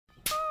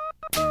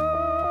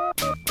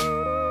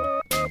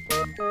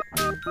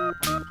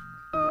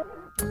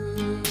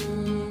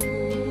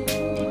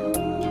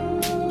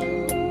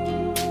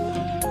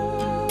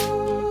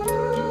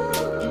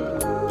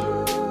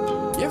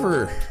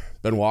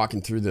Been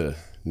walking through the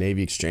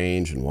Navy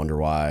Exchange and wonder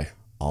why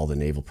all the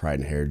Naval Pride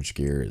and Heritage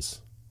gear is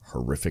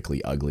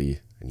horrifically ugly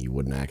and you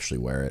wouldn't actually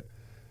wear it.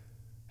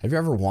 Have you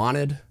ever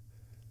wanted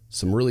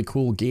some really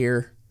cool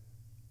gear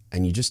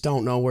and you just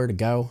don't know where to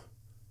go?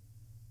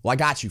 Well, I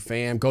got you,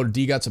 fam. Go to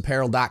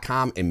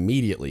dgutspodcast.com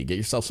immediately. Get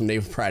yourself some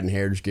Naval Pride and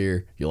Heritage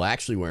gear you'll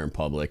actually wear in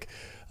public.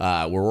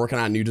 We're working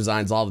on new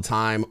designs all the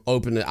time,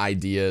 open to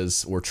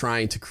ideas. We're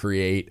trying to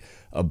create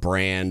a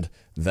brand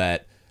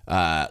that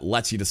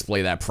lets you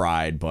display that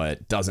pride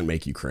but doesn't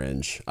make you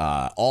cringe.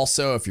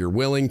 Also, if you're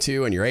willing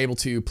to and you're able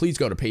to, please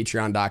go to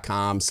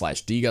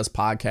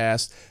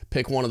patreon.com/dgutspodcast,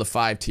 pick one of the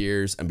 5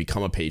 tiers and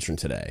become a patron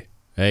today.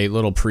 Hey,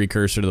 little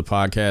precursor to the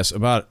podcast.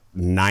 About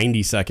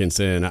 90 seconds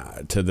in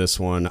to this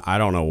one, I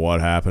don't know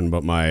what happened,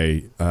 but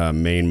my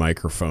main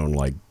microphone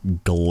like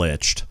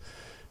glitched,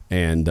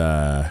 and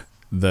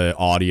the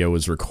audio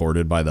was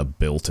recorded by the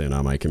built-in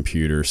on my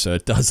computer, so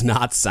it does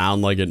not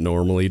sound like it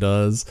normally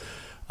does.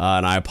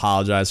 And I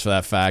apologize for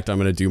that fact. I'm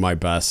going to do my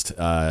best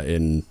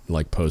in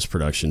like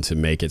post-production to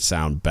make it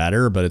sound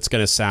better, but it's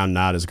going to sound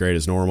not as great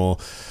as normal.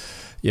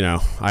 You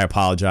know, I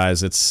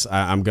apologize.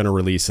 I'm going to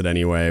release it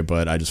anyway,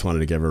 but I just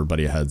wanted to give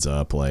everybody a heads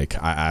up.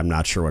 Like, I'm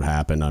not sure what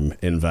happened. I'm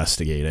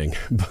investigating,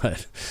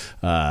 but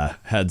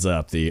heads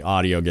up, the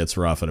audio gets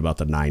rough at about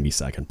the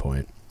 90-second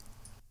point.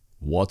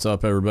 What's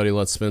up, everybody?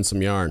 Let's spin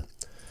some yarn.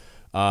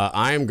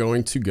 I am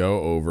going to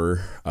go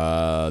over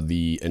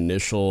the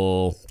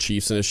initial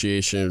Chiefs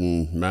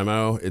initiation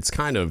memo. It's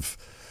kind of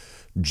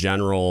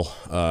general.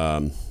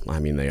 I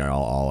mean, they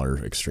all are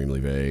extremely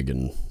vague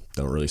and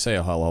don't really say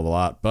a hell of a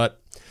lot, but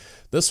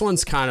this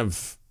one's kind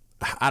of,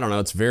 I don't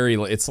know,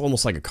 it's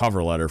almost like a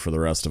cover letter for the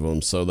rest of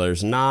them. So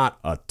there's not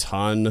a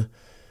ton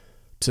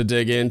to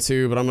dig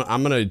into, but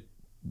I'm going to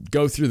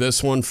go through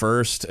this one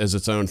first as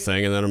its own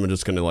thing, and then I'm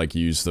just going to like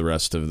use the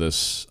rest of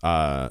this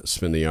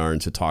spin the yarn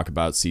to talk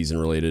about season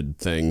related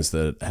things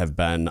that have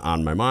been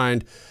on my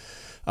mind,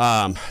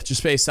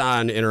 just based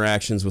on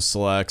interactions with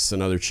selects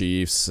and other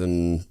chiefs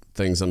and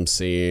things I'm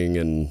seeing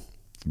and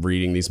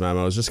reading these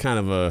memos. Just kind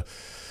of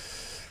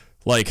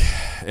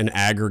an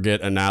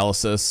aggregate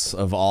analysis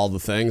of all the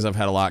things. I've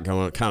had a lot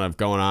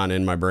going on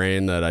in my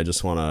brain that I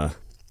just want to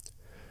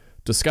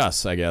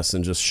discuss, I guess,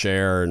 and just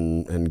share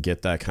and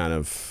get that kind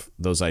of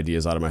those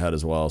ideas out of my head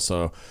as well.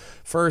 So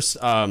first,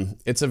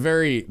 it's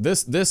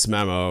this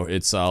memo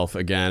itself,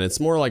 again, it's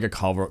more like a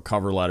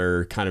cover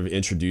letter, kind of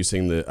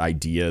introducing the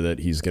idea that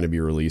he's going to be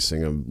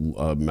releasing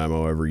a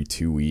memo every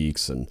 2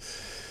 weeks, and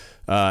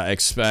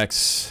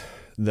expects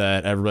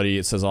that everybody,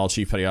 it says all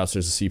chief petty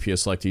officers and CPO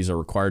selectees are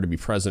required to be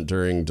present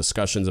during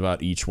discussions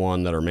about each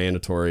one that are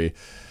mandatory.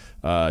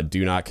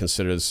 Do not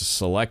consider this a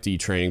selectee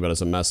training, but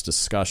as a mess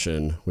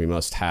discussion we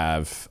must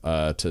have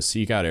to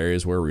seek out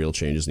areas where real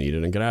change is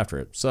needed and get after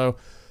it. So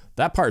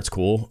that part's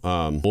cool.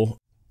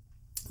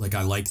 Like,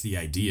 I like the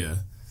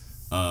idea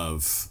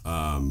of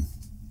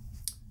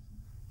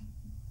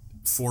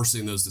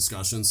forcing those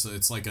discussions. So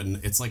it's like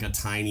a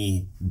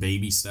tiny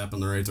baby step in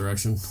the right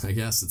direction, I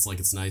guess.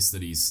 It's nice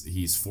that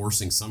he's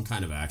forcing some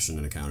kind of action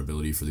and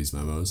accountability for these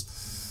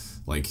memos.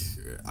 Like,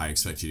 I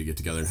expect you to get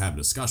together and have a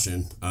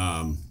discussion.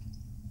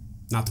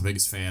 Not the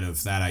biggest fan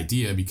of that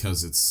idea,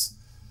 because it's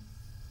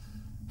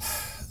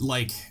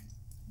like,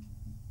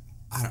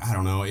 I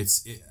don't know,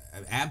 it's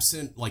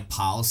absent like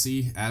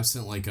policy,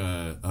 absent like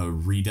a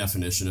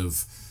redefinition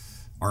of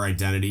our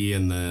identity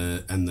and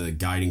the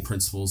guiding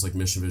principles, like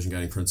mission, vision,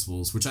 guiding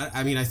principles, which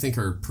I mean I think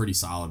are pretty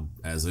solid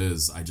as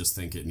is. I just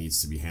think it needs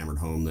to be hammered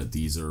home that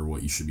these are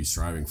what you should be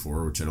striving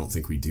for, which I don't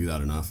think we do that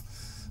enough.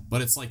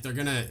 But it's like they're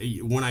gonna,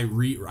 when I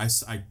read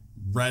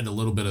a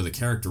little bit of the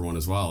character one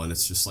as well, and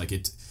it's just like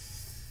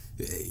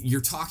you're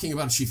talking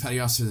about a chief petty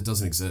officer that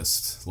doesn't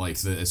exist, like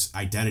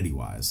identity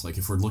wise. Like,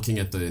 if we're looking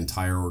at the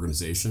entire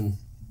organization,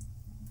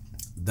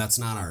 that's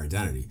not our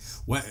identity.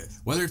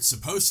 Whether it's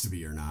supposed to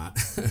be or not,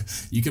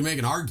 you can make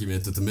an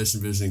argument that the mission,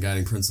 vision, and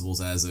guiding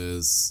principles as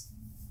is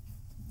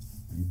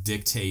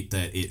dictate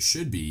that it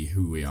should be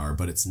who we are,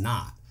 but it's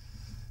not.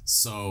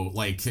 So,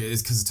 like,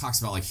 it's because it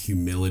talks about like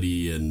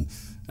humility and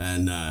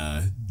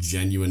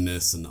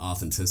genuineness and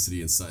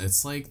authenticity and stuff.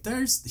 It's like,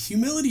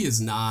 humility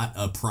is not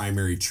a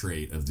primary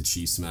trait of the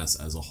Chiefs mess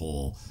as a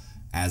whole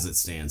as it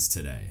stands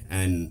today.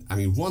 And I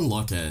mean, one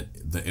look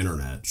at the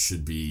internet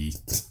should be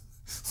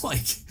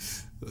like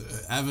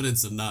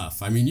evidence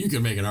enough. I mean, you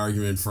can make an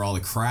argument for all the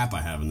crap I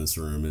have in this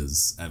room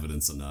is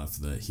evidence enough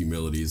that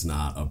humility is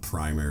not a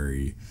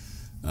primary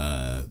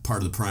part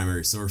of the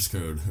primary source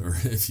code, or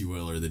if you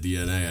will, or the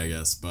DNA, I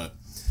guess. But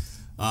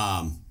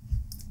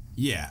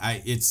yeah,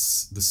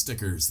 it's the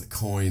stickers, the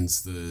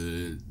coins,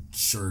 the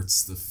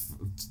shirts, the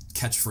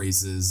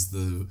catchphrases,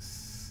 the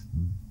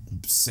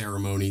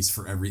ceremonies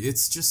for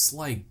it's just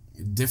like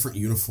different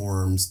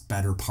uniforms,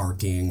 better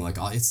parking, like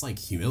it's like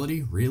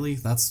humility. Really?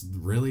 That's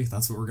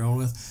what we're going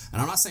with?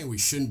 And I'm not saying we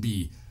shouldn't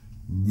be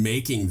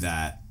making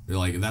that,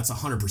 like, that's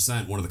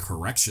 100% one of the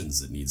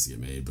corrections that needs to get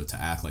made, but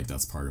to act like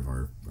that's part of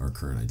our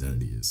current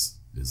identity is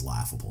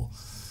laughable.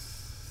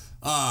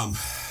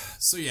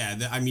 So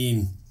yeah, I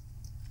mean,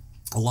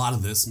 a lot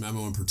of this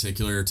memo in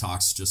particular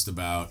talks just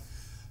about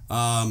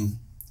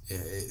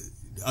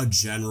a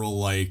general,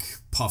 like,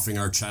 puffing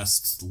our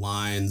chest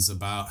lines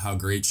about how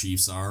great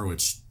chiefs are,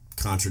 which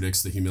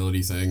contradicts the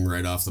humility thing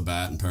right off the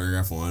bat in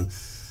paragraph 1.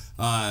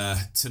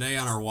 Today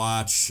on our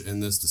watch, in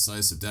this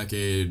decisive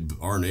decade,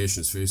 our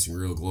nation is facing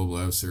real global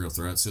adversarial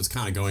threats. So it's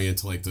kind of going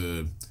into, like,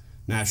 the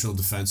national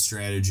defense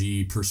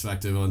strategy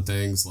perspective on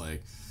things.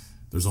 Like,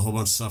 there's a whole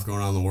bunch of stuff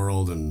going on in the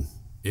world, and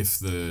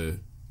if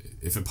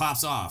it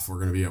pops off, we're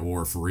going to be at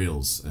war for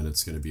reals, and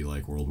it's going to be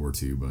like World War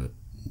II, but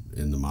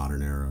in the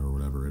modern era or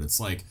whatever. And it's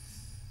like,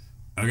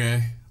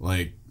 okay,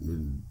 like,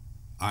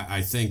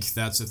 I think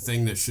that's a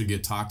thing that should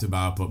get talked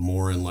about, but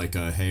more in like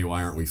a, hey,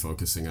 why aren't we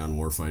focusing on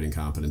warfighting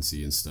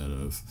competency instead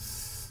of,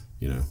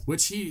 you know,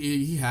 which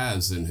he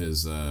has in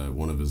his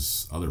one of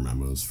his other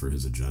memos for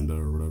his agenda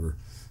or whatever.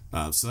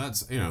 So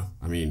that's, you know,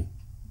 I mean,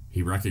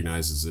 he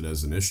recognizes it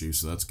as an issue,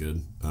 so that's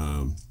good.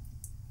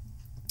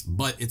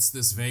 But it's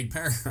this vague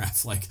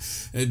paragraph, like,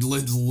 it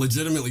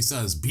legitimately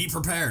says, be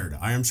prepared.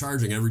 I am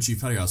charging every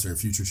chief petty officer and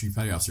future chief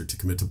petty officer to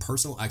commit to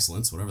personal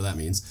excellence, whatever that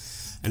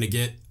means, and to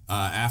get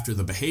after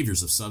the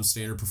behaviors of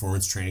substandard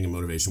performance, training, and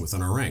motivation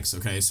within our ranks.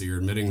 Okay, so you're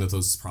admitting that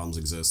those problems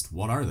exist.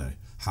 What are they?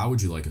 How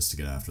would you like us to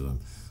get after them?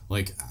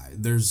 Like,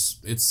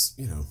 it's,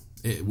 you know,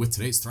 with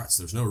today's threats,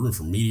 there's no room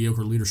for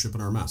mediocre leadership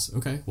in our mess.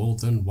 Okay, well,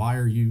 then why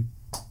are you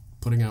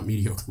putting out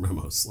mediocre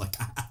memos? Like,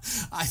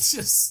 I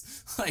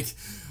just, like,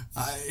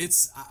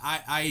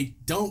 I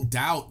don't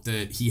doubt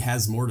that he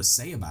has more to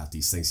say about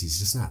these things. He's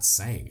just not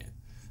saying it.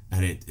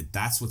 And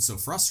that's what's so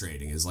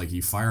frustrating, is like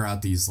you fire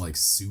out these like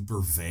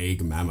super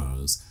vague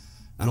memos,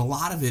 and a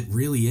lot of it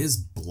really is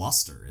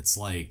bluster. It's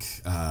like,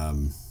 I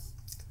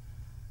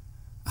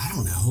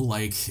don't know,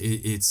 like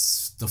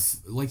it's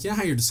like, yeah,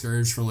 how you're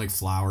discouraged from like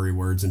flowery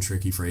words and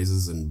tricky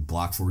phrases and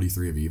block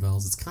 43 of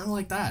evals. It's kind of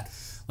like that.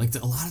 Like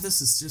a lot of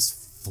this is just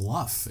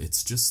fluff.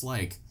 It's just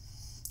like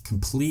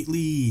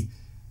completely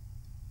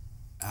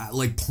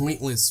like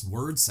pointless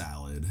word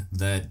salad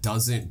that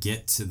doesn't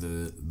get to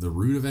the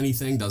root of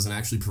anything, doesn't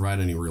actually provide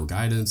any real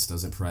guidance,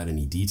 doesn't provide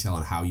any detail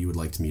on how you would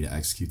like me to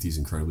execute these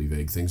incredibly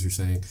vague things you're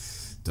saying,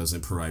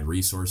 doesn't provide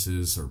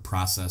resources or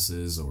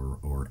processes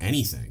or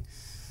anything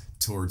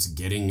towards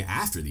getting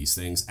after these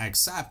things,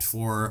 except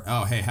for,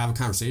 oh, hey, have a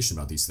conversation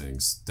about these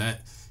things.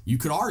 That you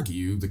could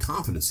argue the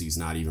competency is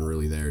not even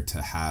really there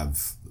to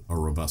have a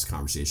robust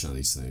conversation on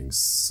these things.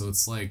 So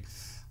it's like,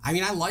 I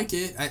mean, I like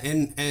it,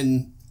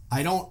 and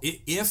I don't,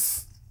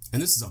 if,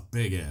 and this is a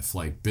big if,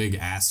 like big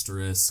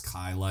asterisk,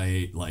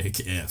 highlight,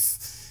 like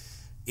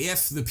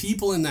if the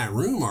people in that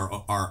room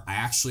are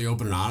actually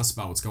open and honest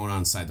about what's going on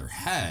inside their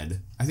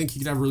head, I think you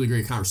could have a really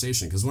great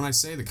conversation. Because when I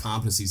say the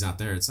competency's not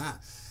there, it's not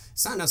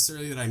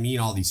necessarily that I mean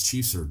all these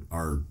chiefs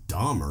are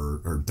dumb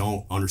or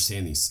don't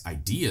understand these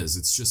ideas.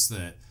 It's just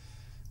that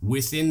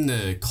within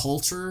the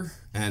culture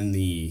and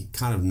the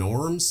kind of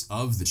norms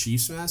of the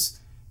chiefs mess,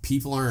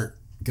 people aren't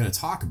going to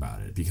talk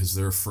about it because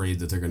they're afraid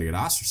that they're going to get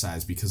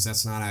ostracized, because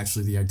that's not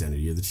actually the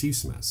identity of the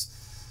chiefs mess.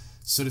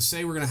 So to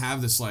say we're going to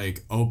have this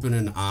like open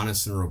and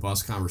honest and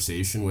robust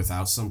conversation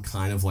without some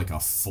kind of like a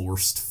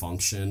forced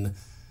function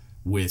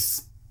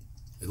with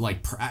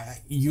like,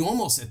 you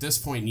almost at this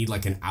point need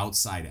like an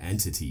outside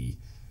entity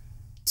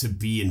to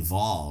be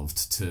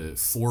involved to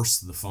force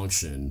the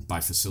function by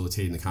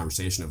facilitating the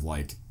conversation of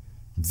like,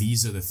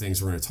 these are the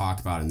things we're going to talk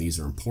about and these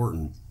are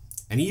important.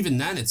 And even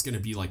then, it's going to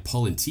be like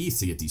pulling teeth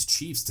to get these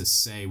chiefs to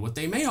say what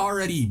they may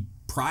already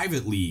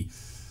privately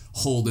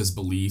hold as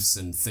beliefs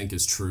and think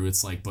is true.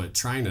 It's like, but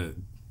trying to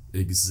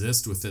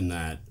exist within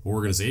that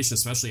organization,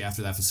 especially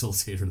after that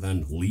facilitator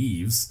then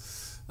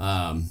leaves.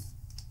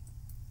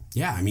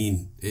 Yeah, I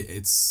mean,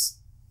 it's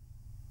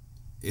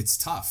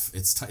tough.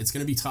 It's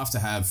going to be tough to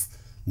have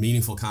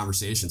meaningful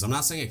conversations. I'm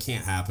not saying it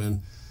can't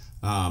happen.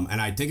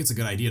 And I think it's a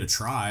good idea to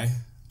try.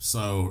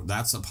 So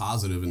that's a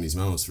positive in these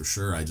memos for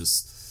sure.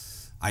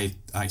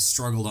 I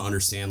struggle to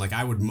understand, like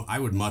I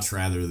would much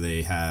rather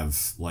they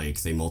have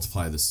like they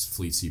multiply this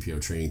fleet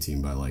CPO training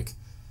team by like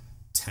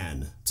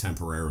 10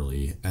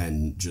 temporarily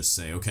and just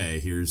say, okay,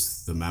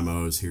 here's the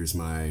memos, here's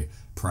my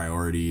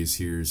priorities,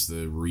 here's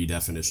the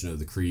redefinition of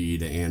the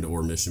creed and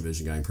or mission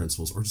vision guiding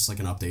principles, or just like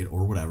an update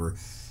or whatever.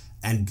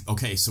 And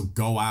okay, so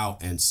go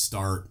out and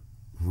start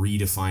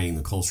redefining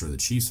the culture of the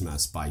chiefs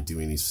mess by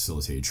doing these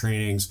facilitated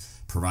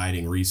trainings,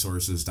 providing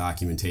resources,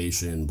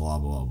 documentation, blah,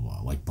 blah,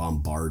 blah, like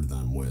bombard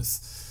them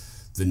with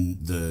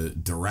the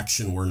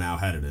direction we're now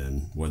headed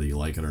in, whether you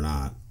like it or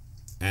not,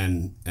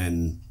 and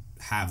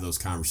have those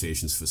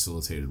conversations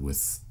facilitated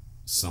with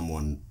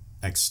someone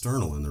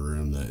external in the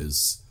room that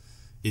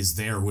is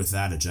there with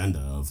that agenda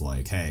of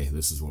like, hey,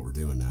 this is what we're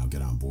doing now,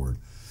 get on board.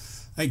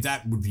 I think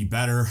that would be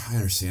better. I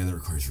understand that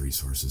requires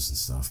resources and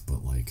stuff,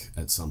 but like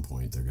at some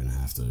point they're going to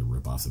have to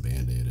rip off the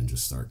Band-Aid and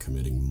just start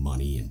committing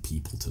money and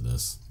people to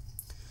this.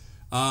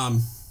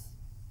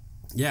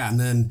 Yeah, and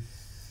then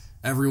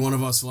every one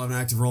of us will have an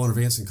active role in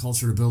advancing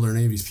culture to build our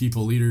Navy's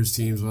people, leaders,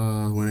 teams,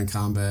 win in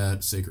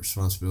combat, sacred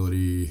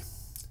responsibility.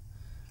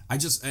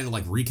 And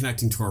like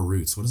reconnecting to our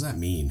roots. What does that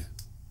mean?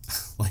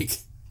 Like,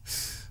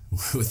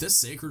 with this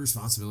sacred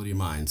responsibility in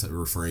mind,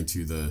 referring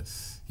to the,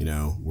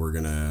 we're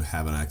going to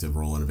have an active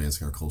role in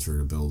advancing our culture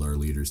to build our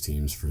leaders,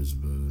 teams for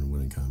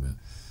winning combat.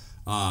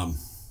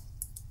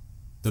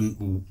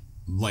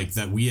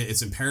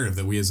 It's imperative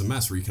that we as a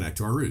mess reconnect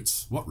to our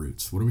roots. What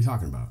roots? What are we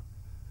talking about?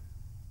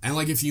 And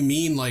like, if you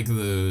mean like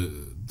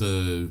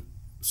the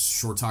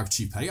short talk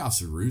chief petty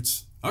officer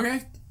roots,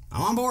 okay,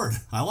 I'm on board.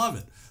 I love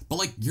it. But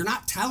like, you're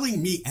not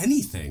telling me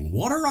anything.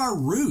 What are our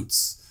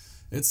roots?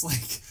 It's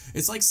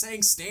like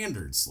saying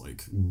standards,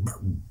 like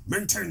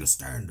maintain the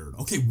standard.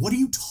 Okay, what are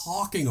you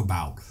talking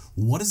about?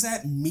 What does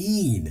that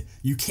mean?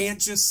 You can't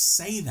just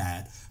say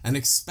that and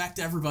expect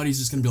everybody's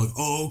just gonna be like,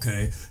 oh,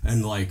 okay,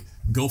 and like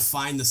go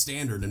find the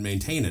standard and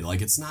maintain it. Like,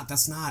 that's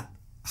not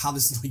how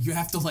this, you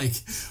have to like,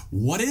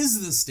 what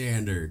is the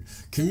standard?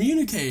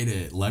 Communicate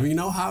it. Let me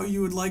know how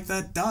you would like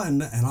that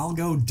done and I'll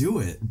go do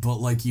it. But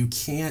like, you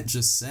can't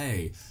just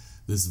say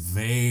this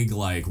vague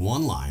like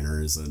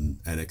one-liners and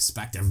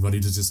expect everybody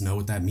to just know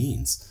what that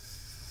means.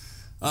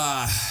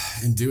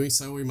 In doing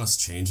so, we must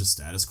change the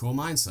status quo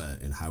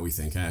mindset in how we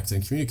think, act,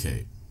 and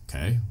communicate.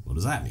 Okay, what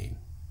does that mean?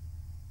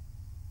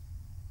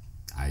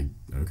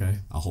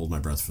 I'll hold my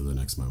breath for the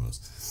next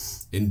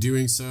memos. In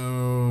doing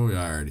so,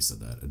 I already said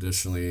that.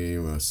 Additionally,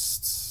 we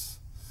must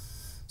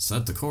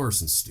set the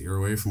course and steer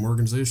away from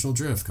organizational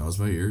drift caused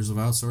by years of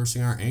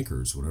outsourcing our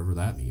anchors, whatever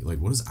that means. Like,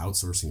 what is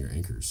outsourcing your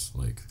anchors?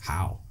 Like,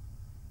 how?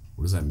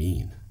 What does that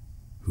mean?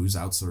 Who's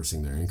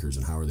outsourcing their anchors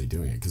and how are they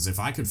doing it? Because if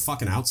I could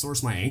fucking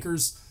outsource my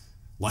anchors,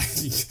 like,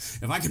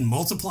 if I could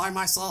multiply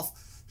myself,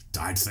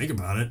 I'd think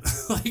about it.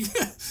 Like,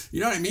 you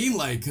know what I mean?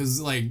 Like,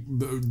 because, like,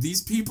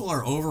 these people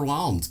are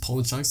overwhelmed,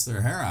 pulling chunks of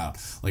their hair out.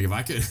 Like, if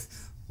I could,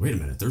 wait a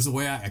minute, there's a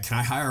way can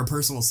I hire a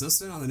personal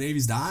assistant on the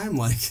Navy's dime?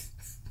 Like,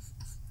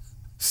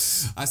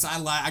 I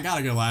got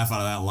a good laugh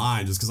out of that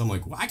line just because I'm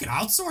like, well, I could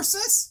outsource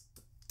this?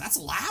 That's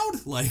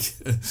allowed? Like,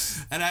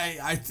 and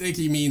I think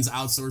he means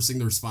outsourcing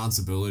the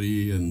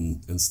responsibility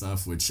and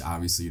stuff, which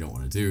obviously you don't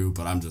want to do,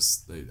 but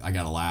I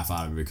got a laugh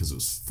out of it because it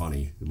was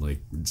funny.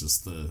 Like,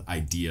 just the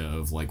idea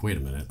of like, wait a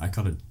minute, I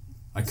could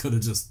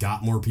have just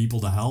got more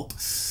people to help.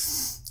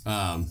 It's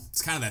kind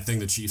of that thing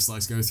the Chiefs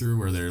like go through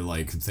where they're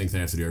like, think they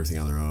have to do everything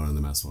on their own and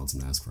the mess wants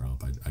them to ask for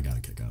help. I got a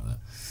kick out of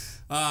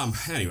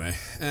that. Anyway,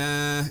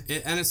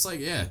 and it's like,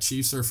 yeah,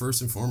 Chiefs are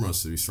first and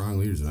foremost to be strong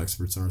leaders and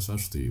experts in our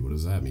specialty. What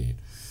does that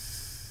mean?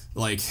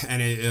 Like,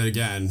 and it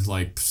again,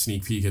 like,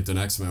 sneak peek at the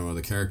next memo,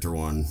 the character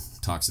one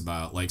talks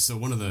about, like, so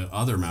one of the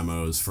other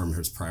memos from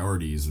his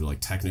priorities are like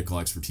technical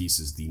expertise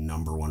is the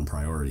number one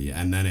priority.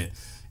 And then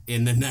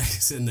in the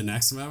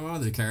next memo,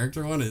 the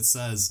character one, it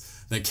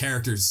says that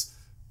character's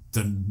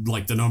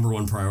the number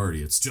one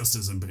priority. It's just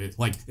as,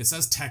 like, it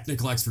says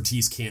technical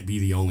expertise can't be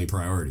the only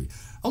priority.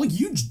 Oh, like,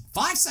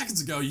 5 seconds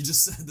ago, you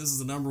just said this is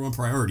the number one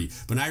priority,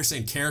 but now you're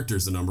saying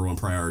character's the number one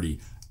priority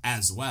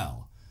as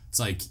well. It's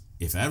like,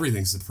 if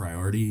everything's the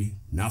priority,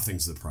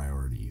 nothing's the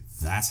priority.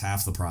 That's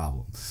half the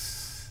problem.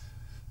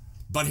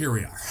 But here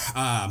we are.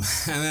 And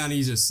then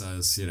he just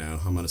says,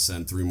 I'm going to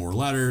send 3 more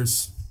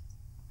letters.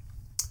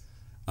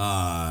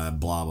 Blah,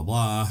 blah,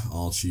 blah.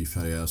 All chief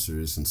petty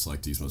officers and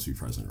selectees must be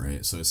present,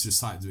 right? So it's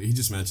just, he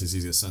just mentions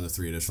he's going to send the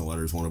 3 additional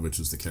letters, one of which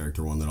is the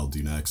character one that I'll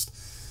do next.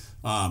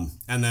 And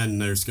then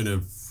there's going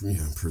to,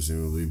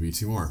 presumably be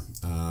 2 more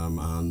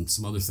on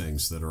some other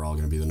things that are all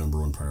going to be the number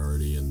one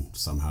priority and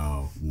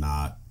somehow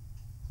not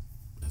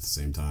at the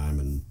same time,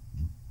 and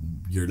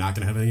you're not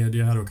going to have any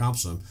idea how to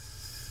accomplish them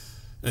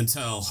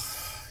until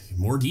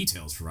more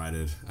details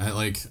provided.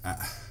 I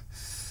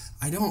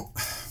don't.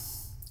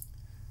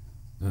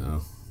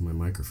 Uh-oh, my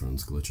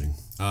microphone's glitching.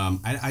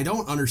 I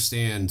don't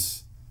understand.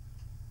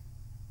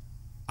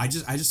 I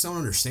just don't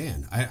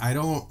understand. I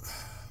don't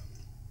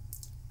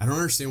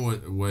understand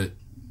what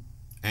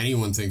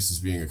anyone thinks is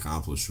being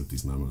accomplished with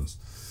these memos.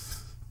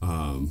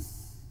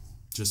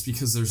 Just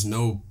because there's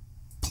no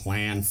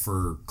plan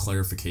for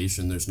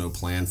clarification, there's no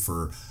plan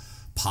for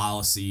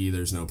policy,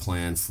 there's no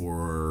plan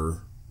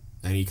for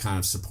any kind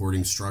of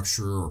supporting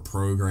structure or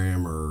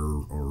program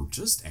or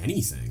just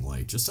anything.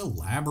 Like, just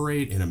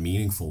elaborate in a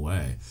meaningful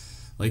way.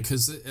 Like,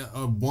 because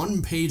a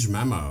 1-page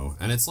memo,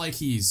 and it's like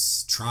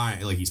he's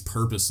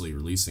purposely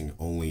releasing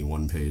only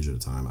 1 page at a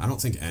time. I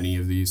don't think any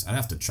of these, I'd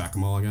have to check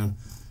them all again,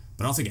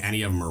 but I don't think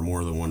any of them are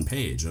more than 1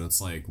 page. And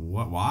it's like,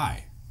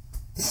 why?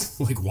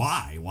 Like,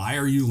 why? Why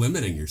are you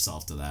limiting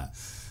yourself to that?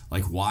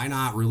 Like, why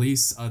not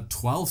release a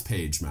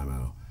 12-page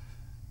memo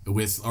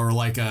or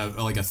like a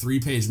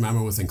 3-page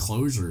memo with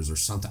enclosures or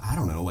something? I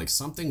don't know, like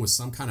something with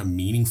some kind of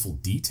meaningful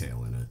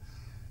detail in it.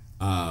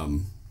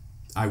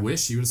 I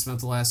wish you would have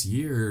spent the last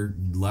year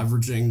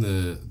leveraging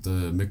the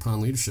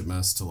MCPON leadership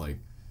mess to like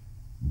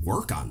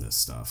work on this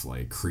stuff,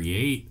 like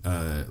create,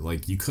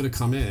 like you could have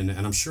come in,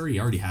 and I'm sure he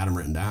already had them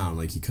written down.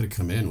 Like, he could have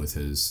come in with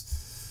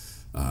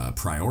his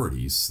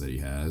priorities that he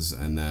has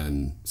and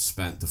then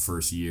spent the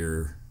first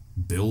year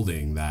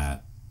building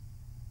that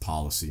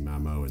policy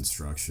memo,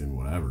 instruction,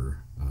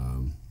 whatever,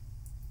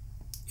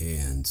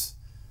 and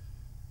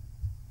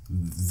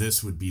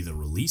this would be the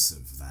release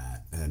of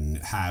that and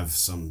have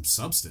some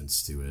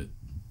substance to it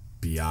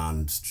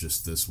beyond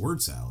just this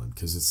word salad,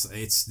 because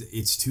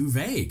it's too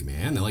vague,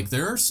 man. Like,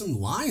 there are some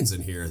lines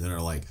in here that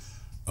are like,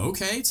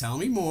 okay, tell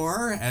me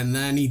more, and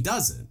then he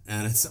doesn't,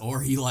 and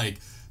or he like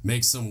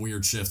makes some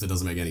weird shift that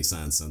doesn't make any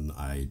sense, and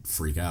I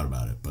freak out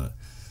about it. But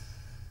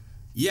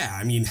yeah,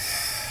 I mean,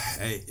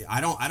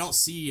 I don't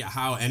see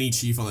how any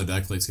chief on the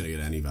deck plate's going to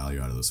get any value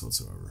out of this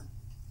whatsoever.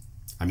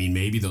 I mean,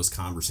 maybe those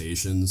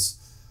conversations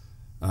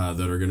that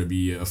are going to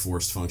be a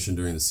forced function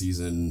during the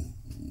season,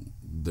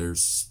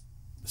 there's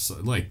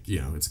like,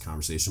 you know, it's a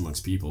conversation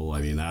amongst people.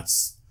 I mean,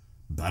 that's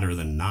better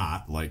than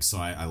not. Like, so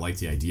I like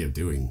the idea of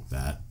doing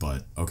that.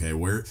 But okay,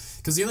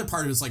 because the other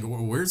part of it is like,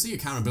 where's the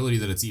accountability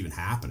that it's even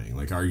happening?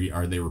 Like,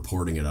 are they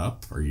reporting it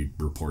up? Are you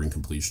reporting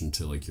completion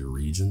to like your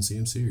region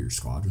CMC or your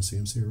squadron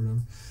CMC or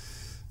whatever?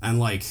 And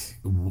like,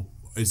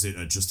 is it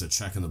just a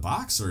check in the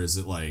box, or is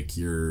it like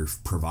you're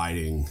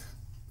providing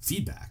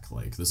feedback?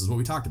 Like, this is what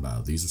we talked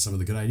about. These are some of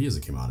the good ideas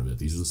that came out of it.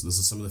 This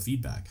is some of the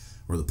feedback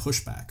or the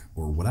pushback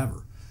or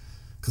whatever.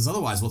 Because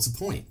otherwise, what's the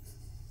point?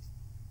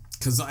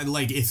 Because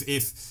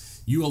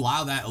if you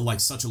allow that like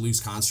such a loose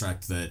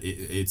construct that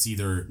it's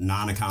either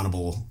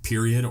non-accountable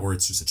period, or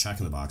it's just a check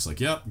in the box. Like,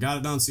 yep, got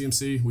it done,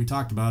 CMC. We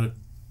talked about it,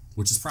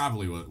 which is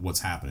probably what's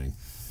happening.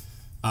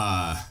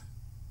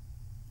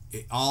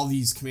 All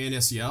these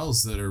command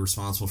SELs that are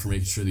responsible for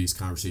making sure these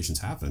conversations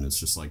happen, it's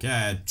just like,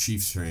 yeah, at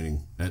Chiefs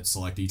training, at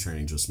selectee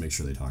training, just make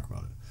sure they talk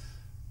about it.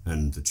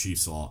 And the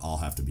Chiefs will all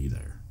have to be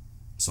there,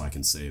 so I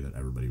can say that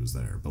everybody was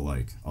there. But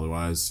like,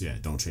 otherwise, yeah,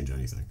 don't change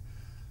anything.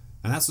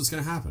 And that's what's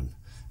going to happen.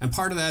 And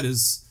part of that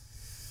is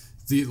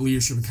the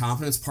leadership and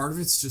competence. Part of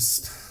it's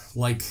just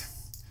like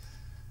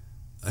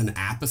an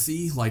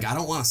apathy. Like, I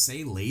don't want to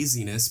say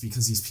laziness,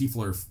 because these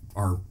people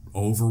are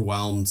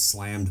overwhelmed,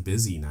 slammed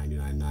busy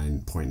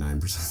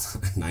 99.9%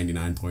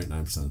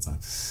 of the time.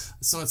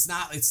 So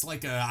it's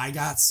like I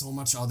got so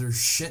much other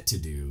shit to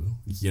do,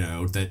 you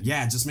know, that,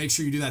 yeah, just make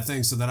sure you do that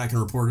thing so that I can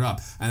report it up,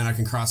 and then I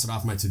can cross it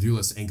off my to-do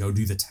list and go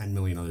do the 10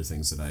 million other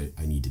things that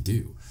I need to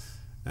do.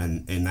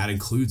 And that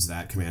includes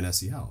that command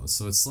SEL.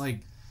 So it's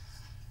like,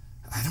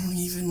 I don't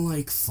even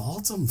like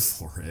fault them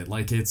for it.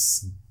 Like,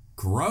 it's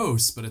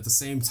gross, but at the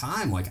same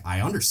time, like, I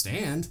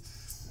understand.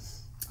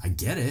 I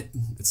get it.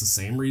 It's the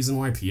same reason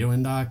why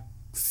PONDOC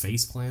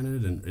face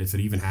planted, and if it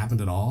even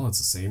happened at all, it's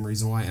the same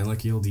reason why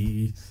NLEC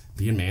ELD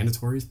being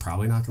mandatory is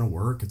probably not going to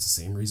work. It's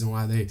the same reason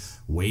why they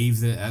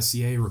waive the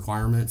SEA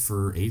requirement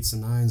for 8s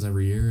and 9s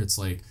every year. It's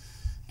like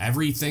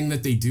everything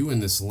that they do in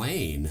this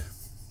lane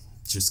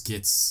just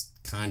gets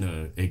kind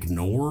of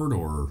ignored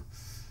or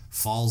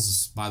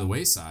falls by the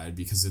wayside,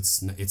 because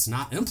it's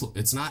not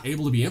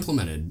able to be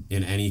implemented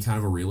in any kind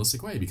of a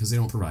realistic way, because they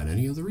don't provide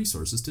any of the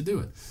resources to do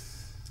it.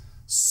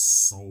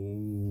 So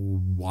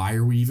why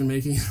are we even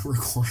making it a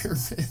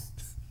requirement?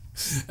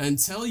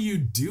 Until you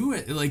do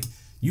it, like,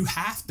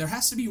 there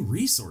has to be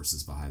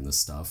resources behind this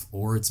stuff,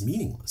 or it's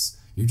meaningless.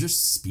 You're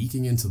just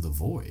speaking into the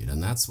void,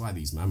 and that's why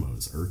these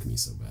memos irk me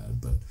so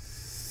bad. But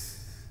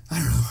I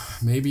don't know,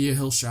 maybe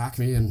he'll shock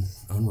me and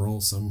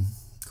unroll some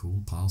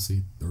cool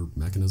policy or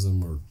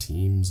mechanism or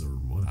teams or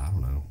what, I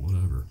don't know,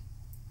 whatever.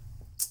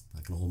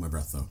 Not gonna hold my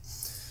breath though.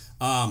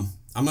 I'm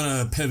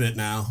gonna pivot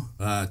now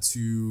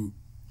to,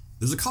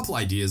 there's a couple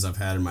ideas I've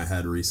had in my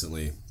head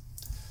recently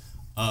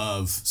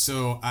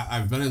so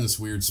I've been in this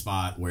weird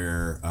spot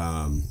where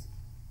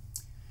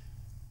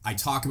I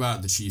talk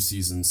about the Chiefs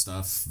season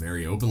stuff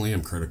very openly.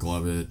 I'm critical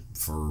of it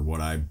for what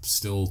I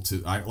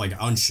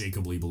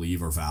unshakably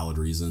believe are valid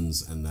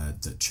reasons, and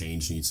that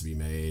change needs to be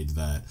made,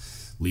 that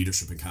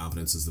leadership and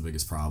competence is the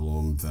biggest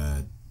problem,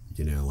 that,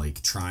 you know,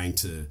 like trying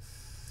to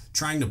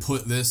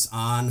put this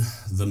on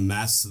the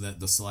mess that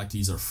the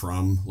selectees are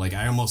from. Like,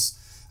 I'm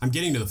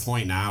getting to the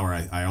point now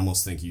where I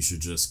almost think you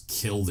should just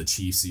kill the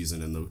Chiefs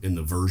season in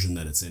the version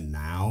that it's in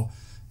now,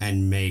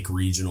 and make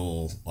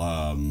regional,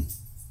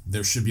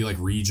 there should be like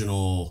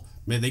regional,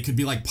 they could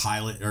be like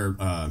satellite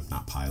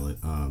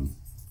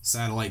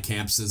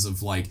campuses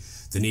of like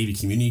the Navy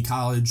Community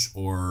College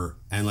or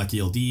NLEC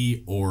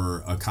ELD,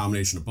 or a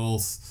combination of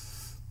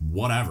both,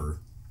 whatever.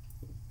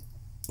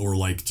 Or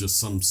like just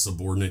some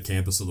subordinate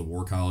campus of the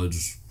War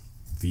College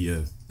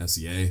via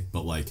SEA.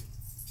 But like,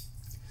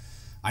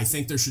 I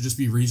think there should just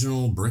be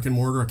regional brick and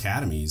mortar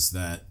academies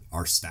that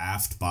are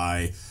staffed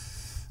by,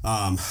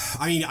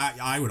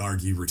 I would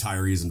argue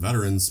retirees and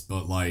veterans,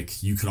 but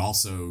like, you could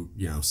also,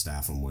 you know,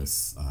 staff them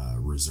with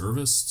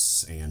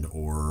reservists and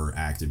or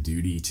active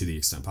duty to the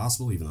extent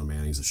possible, even though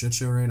Manning's a shit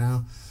show right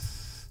now.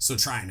 So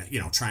trying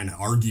to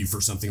argue for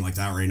something like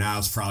that right now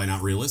is probably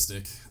not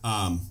realistic.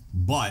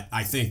 But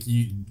I think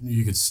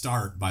you could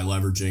start by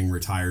leveraging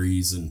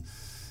retirees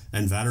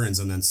and veterans,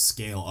 and then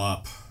scale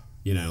up,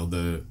 you know,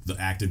 the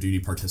active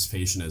duty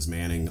participation as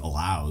Manning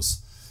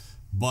allows.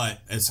 But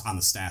it's on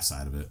the staff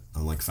side of it,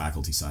 on like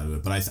faculty side of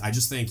it. But I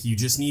just think you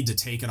just need to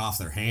take it off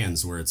their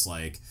hands, where it's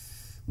like,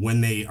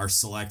 when they are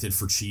selected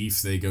for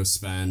chief, they go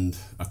spend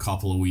a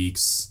couple of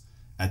weeks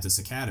at this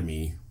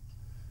academy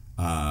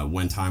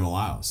when time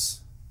allows.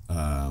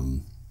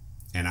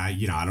 And I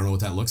don't know what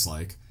that looks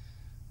like,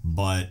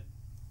 but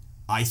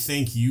I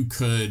think you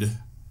could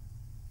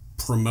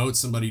promote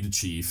somebody to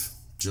chief,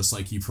 just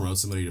like you promote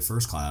somebody to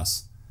first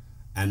class,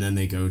 and then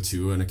they go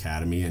to an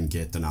academy and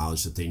get the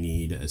knowledge that they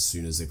need as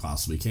soon as they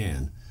possibly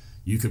can.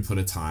 You could put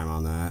a time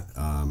on that.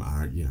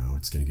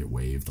 It's going to get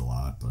waived a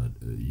lot, but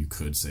you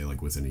could say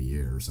like within a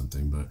year or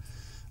something.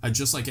 But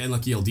just like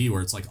ELD,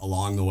 where it's like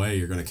along the way,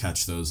 you're going to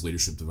catch those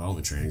leadership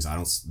development trainings.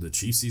 The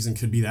chief season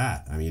could be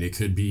that. I mean, it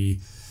could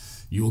be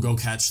you will go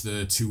catch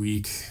the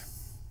 2-week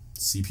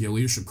CPO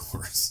leadership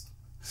course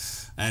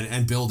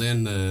and build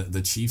in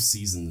the chief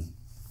season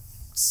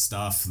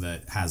stuff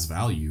that has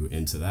value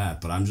into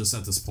that. But I'm just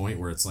at this point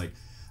where it's like,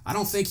 I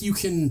don't think you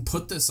can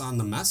put this on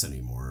the mess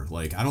anymore.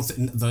 Like, I don't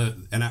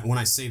think when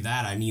I say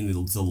that, I mean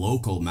the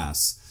local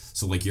mess.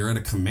 So like you're at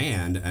a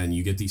command and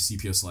you get these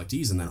CPO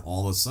selectees, and then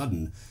all of a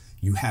sudden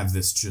you have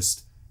this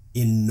just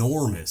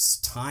enormous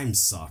time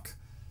suck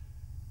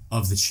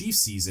of the chief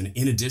season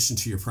in addition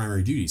to your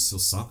primary duties. So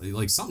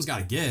something's got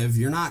to give.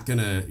 You're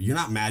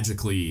not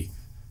magically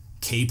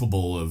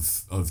capable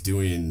of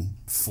doing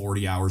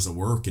 40 hours of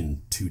work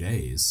in 2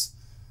 days,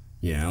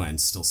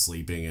 and still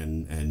sleeping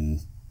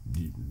and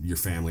your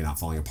family not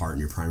falling apart and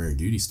your primary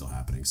duty still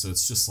happening. So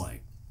it's just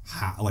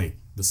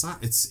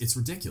it's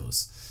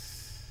ridiculous.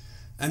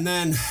 And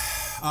then,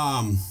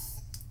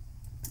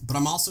 but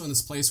I'm also in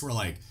this place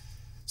where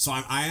so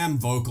I am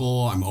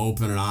vocal, I'm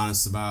open and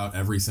honest about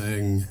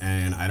everything,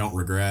 and I don't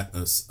regret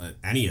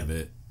any of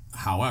it.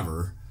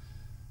 However,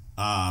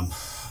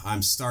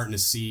 I'm starting to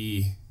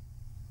see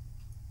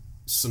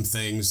some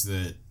things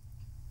that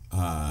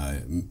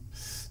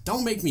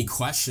don't make me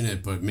question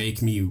it, but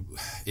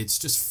it's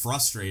just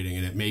frustrating,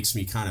 and it makes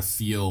me kind of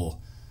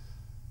feel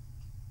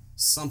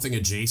something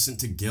adjacent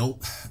to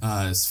guilt,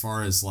 as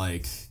far as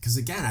because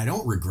again, I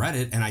don't regret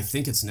it, and I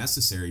think it's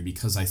necessary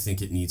because I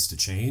think it needs to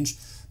change.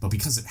 But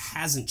because it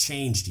hasn't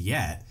changed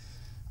yet,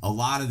 a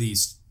lot of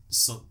these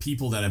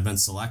people that have been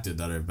selected,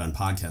 that have been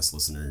podcast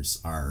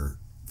listeners, are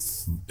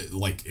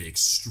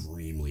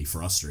extremely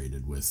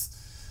frustrated with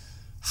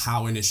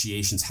how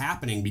initiation's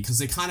happening, because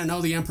they kind of know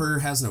the emperor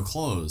has no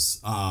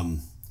clothes. And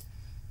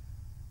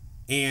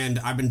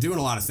I've been doing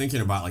a lot of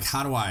thinking about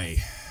how do I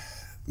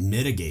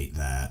mitigate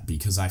that,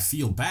 because I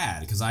feel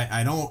bad, because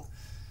I don't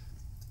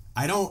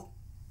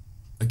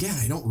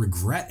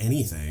regret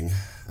anything.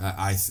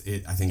 I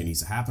think it needs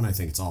to happen. I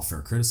think it's all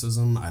fair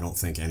criticism. I don't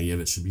think any of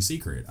it should be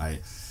secret.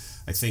 I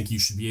think you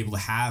should be able to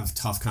have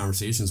tough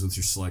conversations with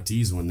your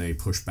selectees when they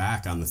push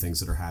back on the things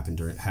that are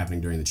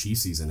happening during the chief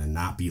season, and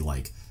not be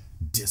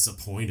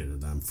disappointed at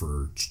them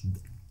for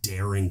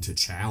daring to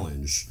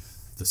challenge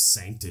the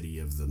sanctity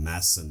of the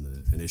mess and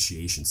the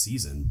initiation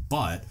season.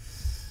 But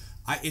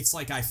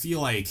I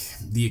feel like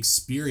the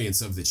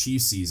experience of the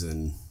chief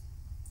season,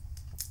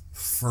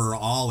 for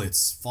all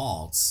its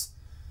faults,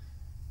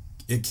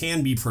 it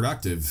can be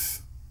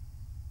productive,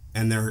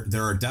 and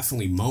there are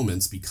definitely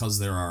moments, because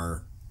there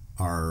are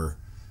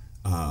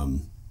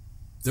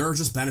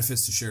just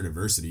benefits to share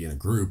diversity in a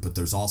group. But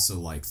there's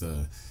also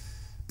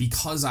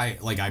because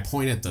I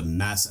point at the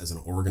mess as an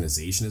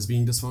organization as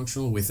being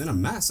dysfunctional. Within a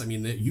mess, I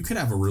mean, you could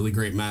have a really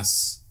great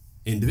mess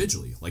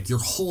individually. Your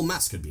whole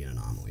mess could be an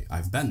anomaly.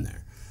 I've been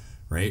there,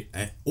 right?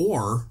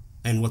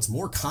 And what's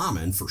more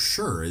common for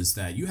sure is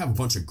that you have a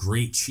bunch of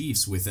great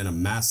chiefs within a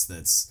mess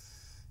that's,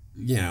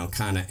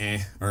 kind of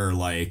or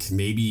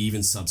maybe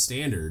even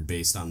substandard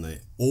based on the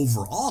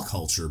overall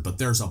culture, but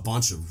there's a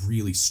bunch of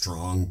really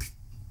strong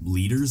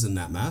leaders in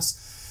that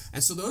mess.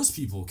 And so those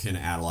people can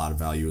add a lot of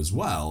value as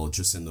well,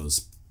 just in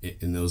those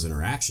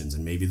interactions.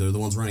 And maybe they're the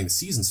ones running the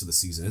season, so the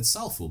season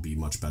itself will be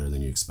much better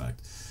than you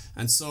expect.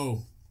 And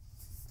so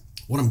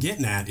what I'm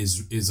getting at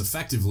is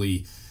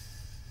effectively,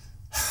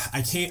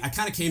 I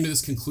kind of came to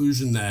this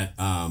conclusion that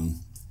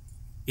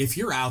if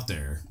you're out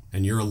there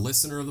and you're a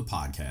listener of the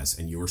podcast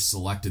and you were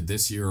selected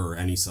this year or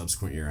any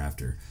subsequent year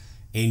after,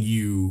 and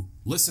you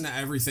listen to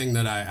everything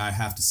that I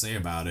have to say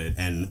about it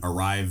and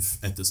arrive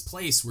at this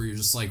place where you're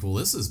just well,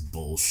 this is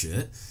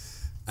bullshit,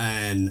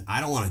 and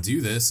I don't want to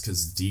do this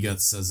because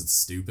DGUTS says it's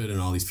stupid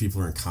and all these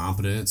people are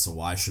incompetent, so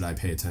why should I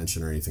pay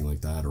attention or anything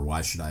like that, or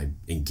why should I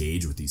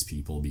engage with these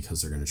people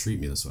because they're going to treat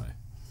me this way?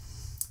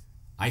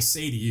 I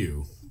say to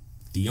you,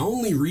 the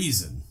only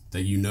reason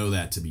that you know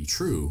that to be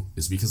true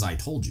is because I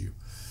told you.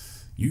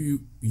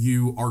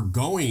 You are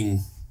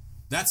going,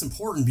 that's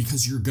important,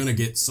 because you're going to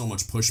get so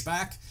much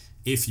pushback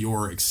if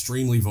you're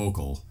extremely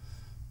vocal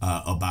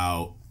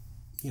about,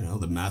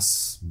 the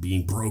mess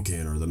being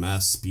broken, or the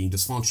mess being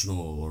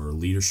dysfunctional, or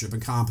leadership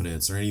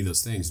incompetence, or any of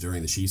those things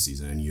during the chief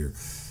season, and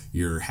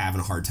you're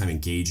having a hard time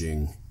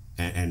engaging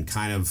and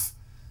kind of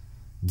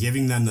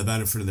giving them the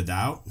benefit of the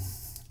doubt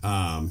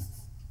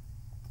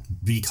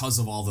because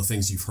of all the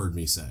things you've heard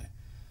me say.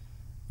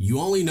 You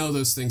only know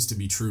those things to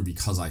be true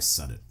because I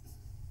said it.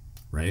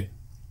 Right?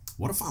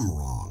 What if I'm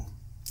wrong?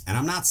 And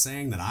I'm not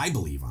saying that I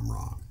believe I'm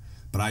wrong,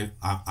 but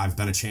I've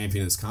been a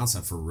champion of this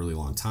concept for a really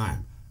long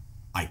time.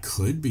 I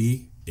could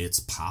be. It's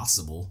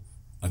possible.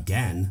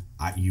 Again,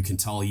 you can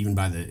tell even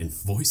by the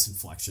voice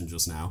inflection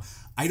just now,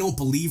 I don't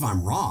believe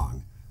I'm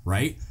wrong,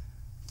 right?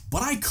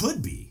 But I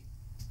could be.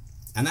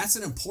 And that's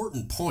an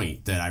important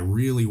point that I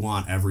really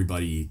want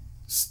everybody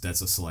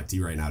that's a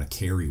selectee right now to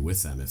carry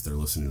with them if they're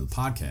listening to the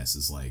podcast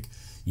is like,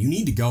 you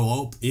need to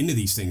go into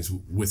these things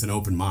with an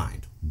open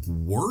mind.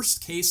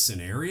 Worst case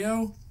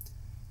scenario,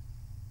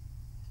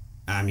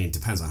 I mean, it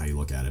depends on how you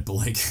look at it, but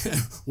like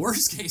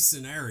worst case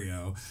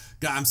scenario,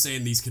 I'm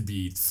saying these could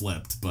be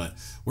flipped, but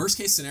worst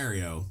case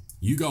scenario,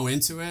 you go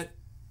into it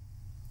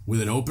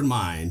with an open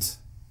mind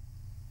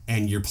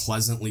and you're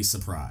pleasantly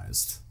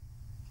surprised.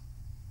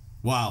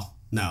 Well,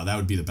 no, that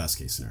would be the best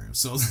case scenario.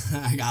 So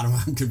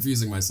I'm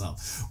confusing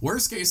myself.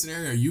 Worst case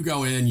scenario, you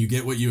go in, you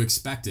get what you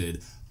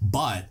expected,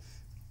 but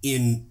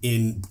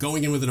in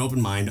going in with an open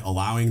mind,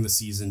 allowing the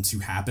season to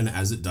happen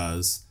as it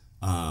does,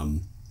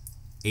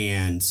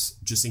 and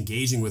just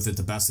engaging with it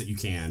the best that you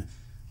can.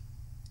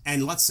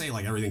 And let's say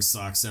like everything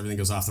sucks, everything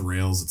goes off the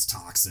rails, it's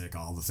toxic,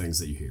 all the things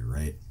that you hear,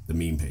 right? The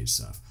meme page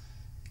stuff.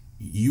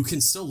 You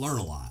can still learn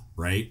a lot,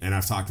 right? And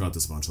I've talked about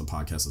this a bunch on the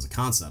podcast as a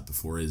concept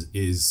before,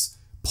 is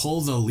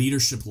pull the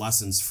leadership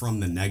lessons from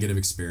the negative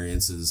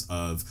experiences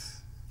of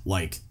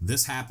like,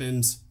 this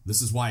happened,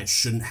 this is why it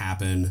shouldn't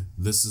happen,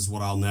 this is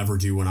what I'll never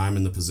do when I'm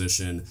in the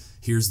position,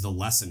 here's the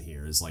lesson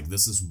here, is like,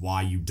 this is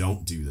why you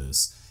don't do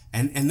this.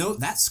 And though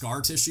that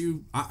scar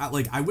tissue,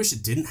 I wish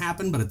it didn't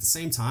happen, but at the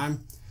same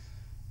time,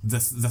 the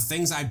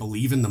things I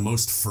believe in the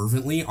most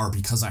fervently are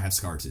because I have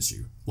scar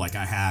tissue. Like,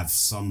 I have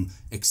some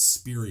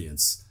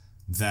experience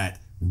that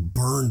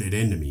burned it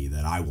into me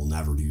that I will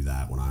never do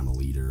that when I'm a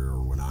leader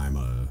or when I'm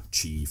a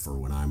chief or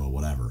when I'm a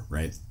whatever,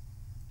 right?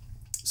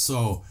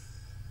 So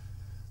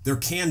there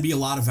can be a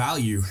lot of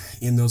value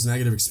in those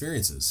negative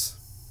experiences.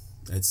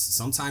 It's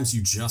sometimes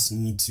you just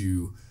need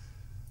to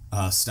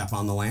step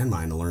on the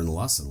landmine to learn the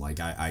lesson. Like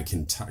I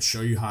can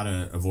show you how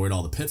to avoid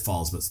all the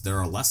pitfalls, but there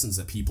are lessons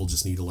that people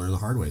just need to learn the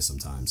hard way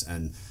sometimes.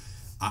 And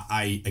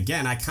I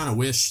kind of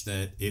wish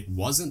that it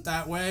wasn't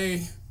that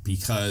way,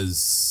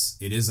 because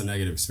it is a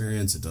negative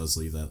experience. It does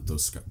leave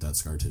that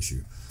scar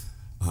tissue.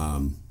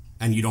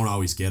 And you don't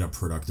always get a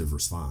productive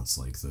response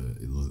like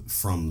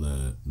from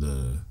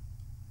the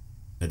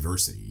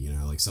adversity, you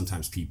know, like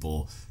sometimes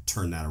people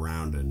turn that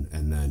around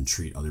and then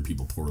treat other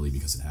people poorly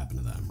because it happened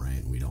to them,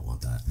 right? And we don't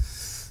want that.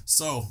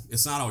 So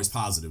it's not always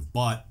positive,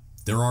 but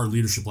there are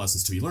leadership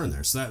lessons to be learned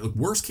there. So that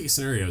worst case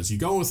scenario is you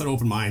go in with an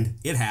open mind.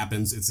 It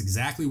happens. It's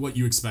exactly what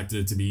you expected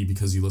it to be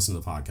because you listen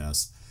to the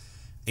podcast,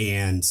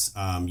 and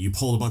you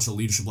pulled a bunch of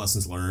leadership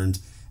lessons learned,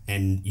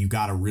 and you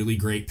got a really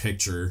great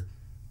picture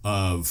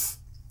of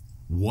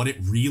what it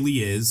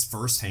really is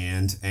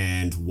firsthand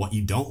and what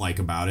you don't like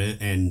about it.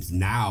 And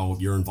now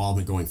your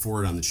involvement going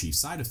forward on the chief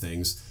side of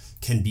things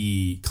can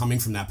be coming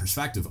from that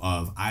perspective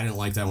of, I didn't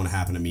like that when it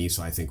happened to me,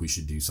 so I think we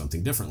should do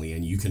something differently.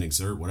 And you can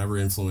exert whatever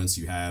influence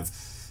you have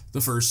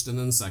the first and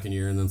then the second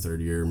year and then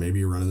third year. Maybe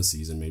you're running the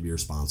season, maybe you're a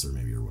sponsor,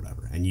 maybe you're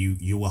whatever. And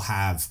you will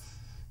have,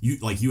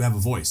 you have a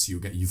voice,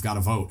 you've got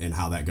a vote in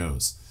how that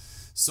goes.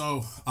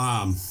 So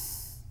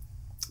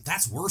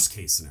that's worst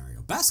case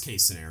scenario. Best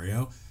case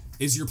scenario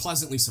is you're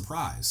pleasantly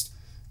surprised.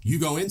 You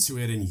go into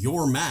it and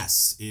your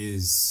mess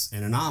is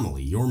an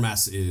anomaly. Your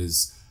mess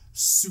is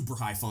super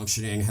high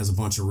functioning, has a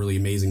bunch of really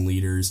amazing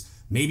leaders.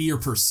 Maybe your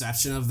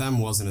perception of them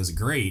wasn't as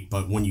great,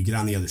 but when you get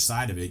on the other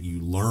side of it,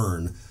 you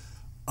learn,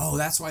 oh,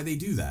 that's why they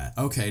do that.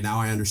 Okay, now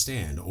I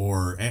understand.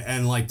 Or,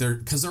 and like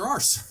because there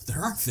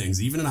are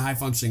things, even in high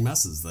functioning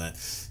messes, that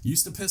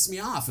used to piss me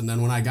off. And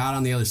then when I got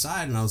on the other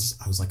side and I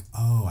was like,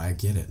 oh, I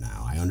get it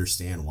now. I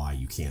understand why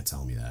you can't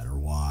tell me that, or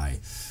why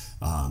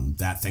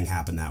that thing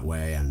happened that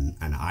way and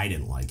I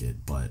didn't like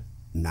it, but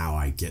now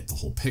I get the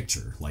whole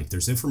picture. Like,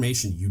 there's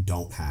information you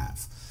don't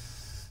have.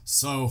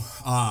 So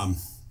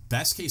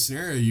best case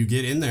scenario, you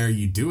get in there,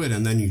 you do it,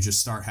 and then you just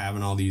start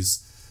having all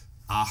these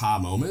aha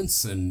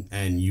moments,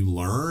 and you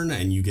learn,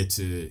 and you get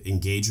to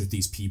engage with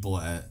these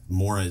people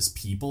more as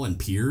people and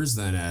peers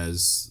than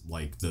as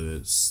like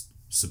the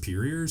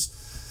superiors,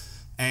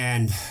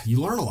 and you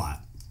learn a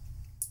lot.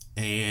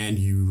 And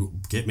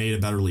you get made a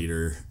better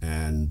leader,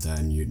 and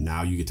then you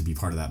get to be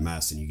part of that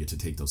mess, and you get to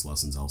take those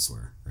lessons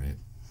elsewhere, right?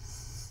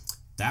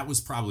 That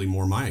was probably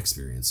more my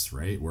experience,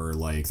 right? Where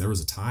like there was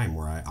a time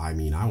where I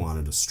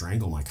wanted to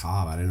strangle my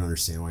cob. I didn't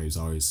understand why he was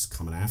always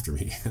coming after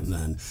me, and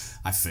then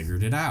I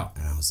figured it out,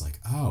 and I was like,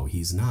 oh,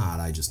 he's not.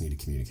 I just need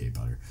to communicate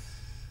better.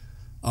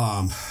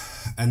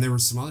 And there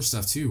was some other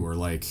stuff too, where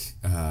like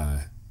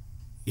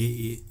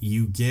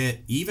you get,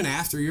 even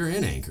after you're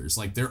in anchors,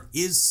 like there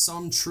is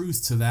some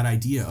truth to that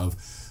idea of,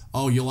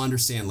 oh, you'll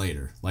understand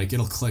later, like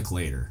it'll click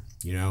later,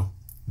 you know.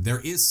 There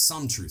is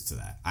some truth to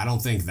that. I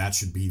don't think that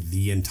should be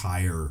the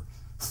entire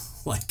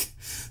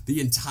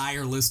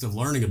list of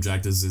learning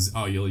objectives is,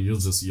 oh,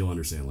 you'll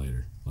understand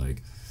later,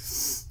 like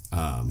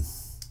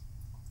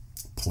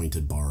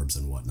pointed barbs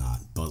and whatnot.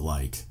 But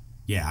like,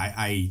 yeah,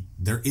 I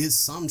there is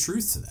some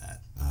truth to that.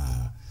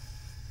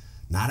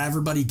 Not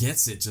everybody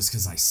gets it just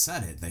because I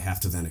said it. They have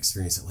to then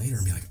experience it later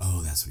and be like,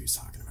 oh, that's what he was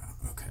talking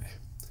about. Okay.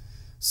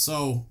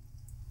 So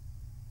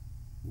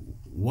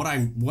what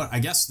I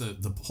guess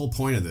the whole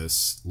point of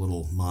this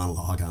little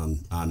monologue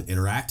on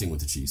interacting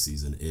with the chief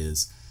season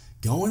is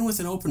go in with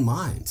an open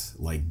mind.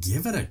 Like,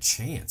 give it a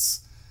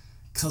chance,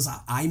 because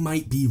I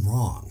might be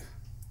wrong.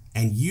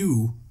 And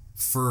you,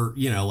 for,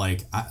 you know,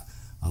 like, I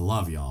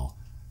love y'all,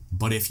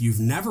 but if you've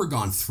never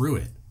gone through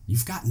it,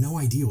 you've got no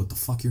idea what the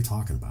fuck you're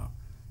talking about.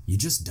 You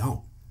just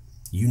don't.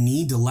 You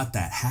need to let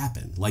that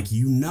happen. Like,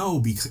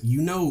 because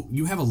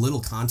you have a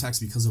little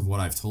context because of what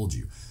I've told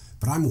you,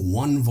 but I'm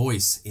one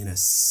voice in a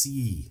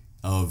sea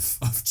of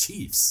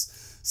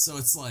chiefs. So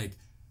it's like,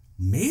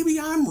 maybe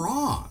I'm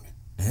wrong.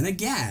 And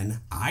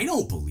again, I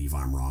don't believe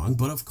I'm wrong,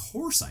 but of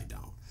course I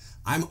don't.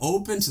 I'm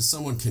open to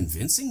someone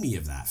convincing me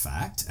of that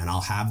fact, and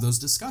I'll have those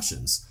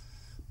discussions.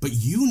 But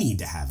you need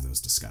to have those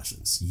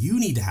discussions. You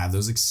need to have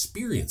those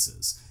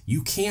experiences.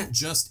 You can't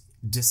just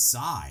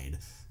decide,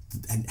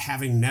 and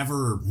having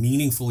never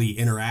meaningfully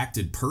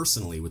interacted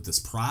personally with this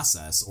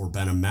process or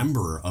been a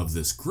member of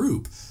this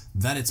group,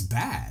 that it's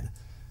bad.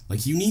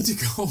 Like, you need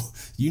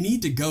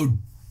to go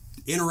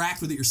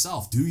interact with it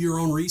yourself, do your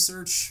own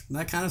research,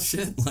 that kind of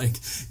shit. Like,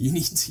 you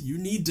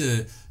need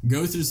to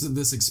go through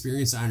this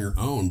experience on your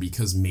own,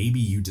 because maybe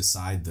you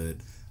decide that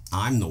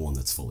I'm the one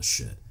that's full of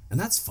shit, and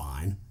that's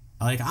fine.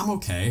 Like, I'm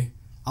okay.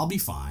 I'll be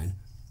fine.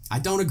 I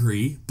don't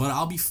agree, but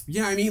I'll be, you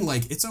know what I mean?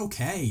 Like, it's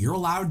okay. You're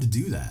allowed to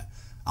do that.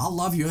 I'll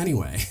love you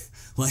anyway.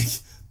 Like,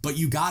 but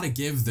you got to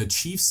give the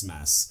Chiefs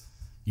mess,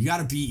 you got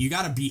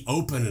to be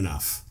open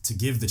enough to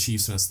give the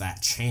Chiefs mess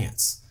that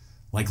chance.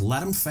 Like, let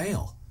them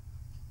fail.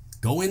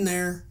 Go in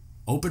there,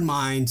 open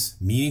mind,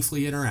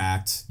 meaningfully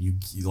interact. You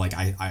like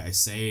I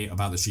say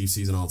about the Chiefs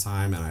season all the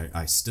time, and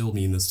I still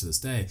mean this to this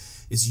day,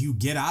 is you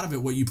get out of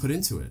it what you put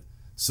into it.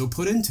 So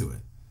put into it.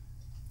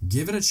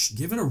 Give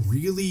it a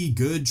really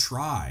good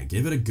try.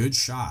 Give it a good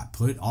shot.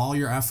 Put all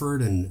your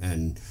effort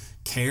and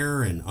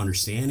care and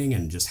understanding,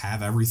 and just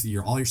have everything,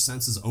 all your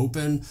senses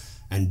open,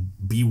 and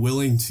be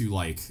willing to,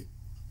 like,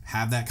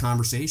 have that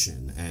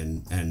conversation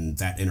and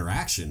that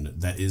interaction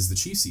that is the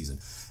Chiefs season.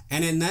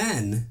 And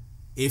then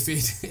if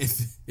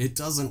it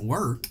doesn't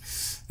work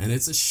and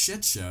it's a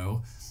shit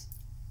show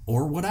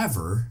or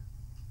whatever,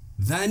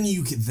 then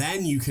you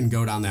can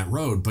go down that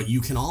road, but you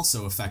can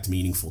also affect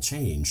meaningful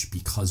change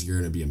because you're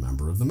going to be a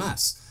member of the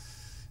mess.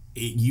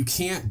 You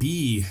can't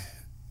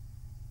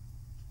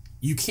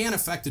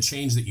affect the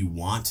change that you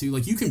want to.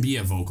 Like, you can be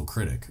a vocal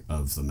critic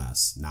of the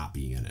mess, not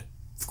being in it,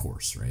 of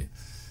course, right?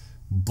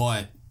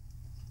 But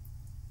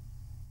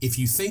if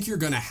you think you're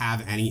going to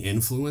have any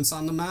influence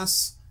on the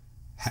mess,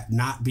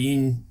 not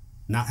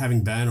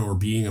having been or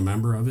being a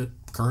member of it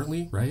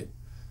currently, right?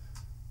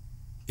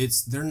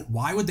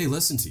 Why would they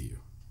listen to you?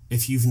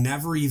 If you've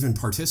never even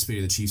participated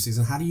in the Chiefs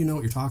season, how do you know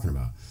what you're talking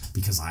about?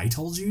 Because I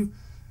told you?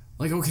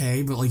 Like,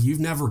 okay, but, like, you've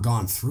never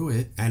gone through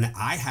it. And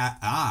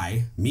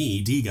DGUTS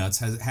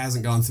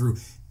hasn't gone through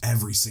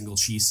every single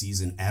Chiefs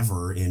season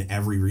ever, in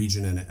every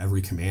region and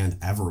every command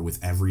ever,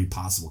 with every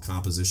possible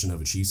composition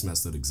of a Chiefs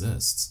mess that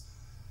exists.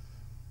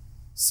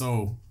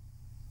 So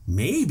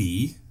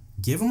maybe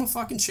give them a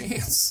fucking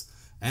chance.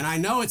 And I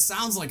know it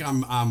sounds like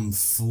I'm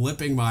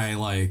flipping my,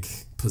 like,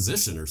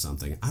 position or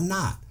something. I'm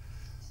not.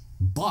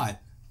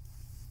 But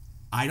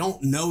I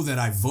don't know that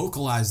I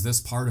vocalized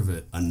this part of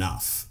it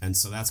enough. And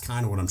so that's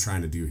kind of what I'm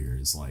trying to do here,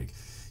 is, like,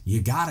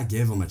 you got to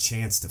give them a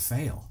chance to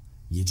fail.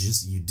 You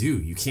do.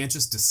 You can't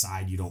just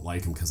decide you don't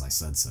like them because I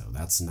said so.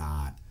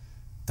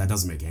 That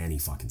doesn't make any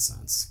fucking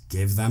sense.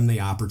 Give them the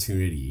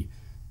opportunity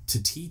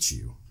to teach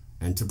you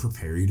and to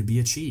prepare you to be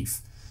a chief.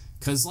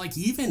 Because, like,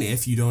 even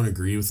if you don't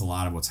agree with a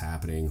lot of what's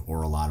happening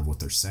or a lot of what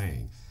they're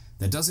saying,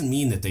 that doesn't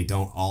mean that they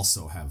don't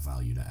also have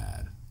value to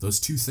add. Those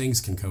two things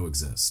can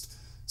coexist.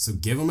 So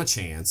give them a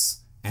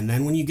chance, and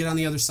then when you get on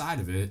the other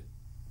side of it,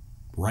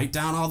 write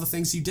down all the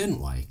things you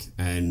didn't like,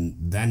 and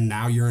then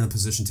now you're in a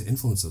position to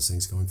influence those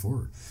things going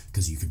forward,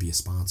 because you could be a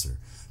sponsor,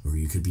 or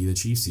you could be the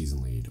Chief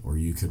season lead, or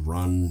you could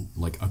run,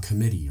 like, a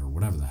committee or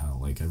whatever the hell.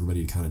 Like,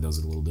 everybody kind of does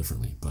it a little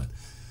differently, but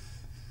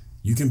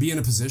you can be in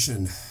a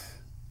position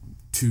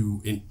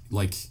to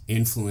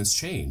influence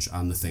change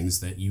on the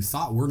things that you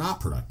thought were not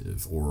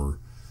productive or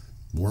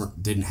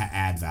didn't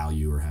add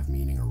value or have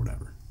meaning or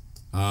whatever.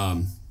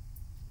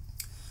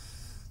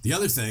 The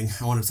other thing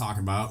I want to talk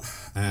about,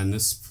 and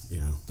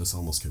this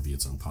almost could be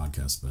its own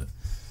podcast, but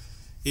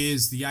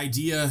is the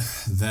idea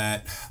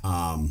that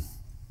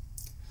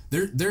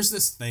there's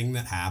this thing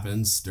that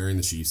happens during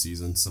the Chiefs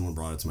season. Someone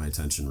brought it to my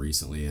attention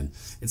recently, and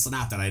it's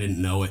not that I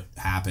didn't know it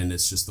happened.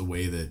 It's just the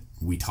way that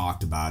we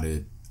talked about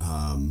it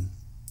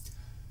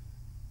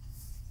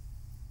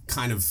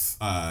kind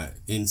of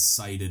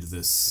incited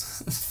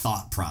this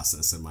thought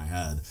process in my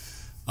head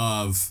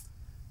of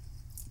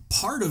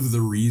part of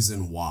the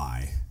reason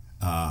why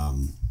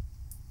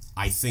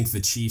I think the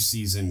Chiefs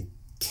season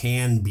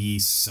can be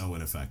so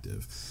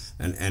ineffective.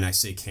 And I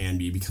say can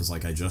be because,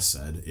 like I just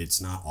said, it's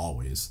not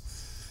always.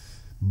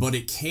 But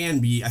it can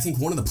be. I think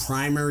one of the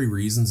primary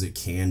reasons it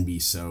can be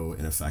so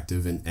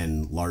ineffective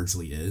and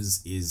largely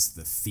is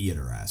the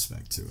theater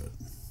aspect to it.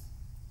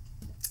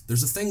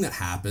 There's a thing that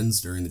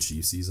happens during the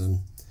Chiefs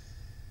season,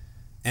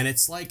 and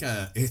it's like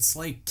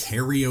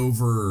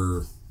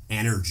carryover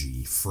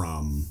energy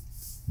from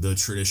the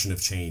tradition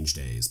of change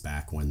days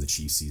back when the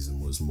Chiefs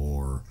season was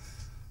more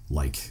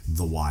like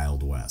the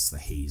Wild West, the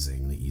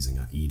hazing, the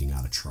eating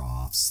out of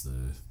troughs,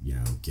 the, you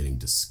know, getting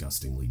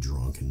disgustingly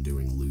drunk and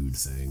doing lewd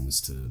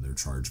things to their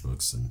charge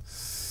books and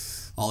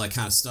all that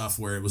kind of stuff,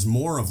 where it was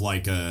more of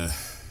like the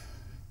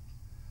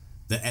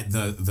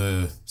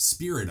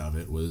spirit of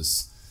it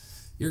was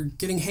you're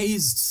getting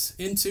hazed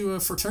into a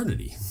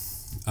fraternity.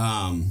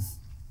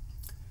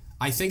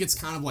 I think it's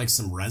kind of like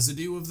some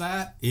residue of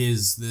that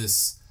is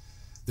this,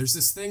 there's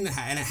this thing that,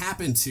 and it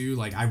happened too,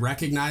 like I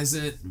recognize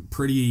it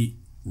pretty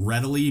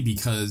readily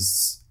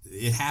because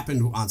it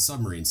happened on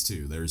submarines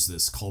too. There's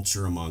this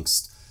culture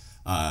amongst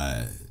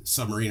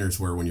submariners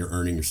where when you're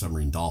earning your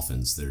submarine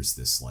dolphins, there's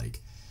this like,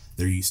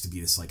 there used to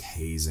be this like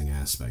hazing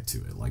aspect to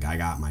it. Like I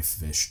got my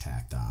fish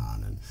tacked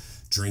on and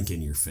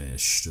drinking your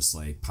fish, just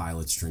like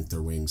pilots drink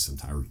their wings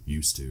sometimes, or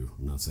used to.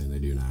 I'm not saying they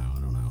do now, I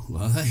don't know.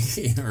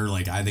 Or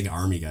like I think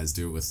Army guys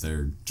do it with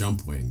their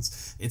jump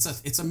wings.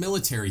 It's a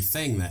military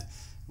thing that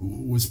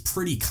was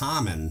pretty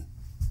common,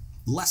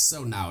 less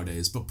so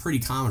nowadays, but pretty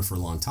common for a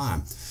long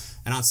time.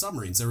 And on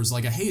submarines, there was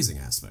like a hazing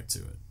aspect to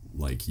it.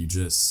 Like you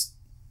just,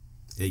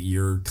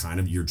 you're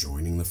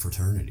joining the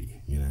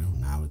fraternity, you know?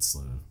 Now it's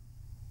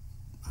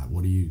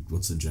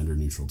what's a gender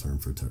neutral term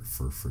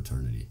for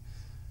fraternity?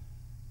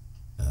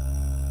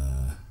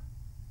 I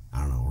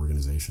don't know,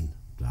 organization?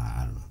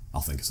 I don't know.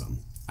 I'll think of something.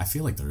 I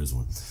feel like there is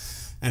one.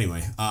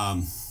 Anyway,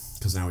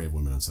 because now we have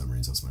women on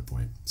submarines, that's my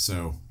point.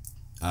 So,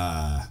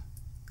 I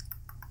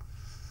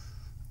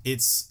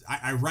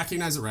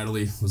recognize it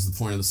readily was the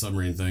point of the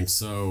submarine thing.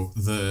 So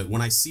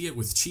when I see it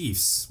with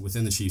chiefs,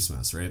 within the chiefs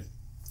mess, right,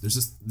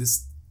 there's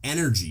this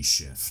energy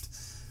shift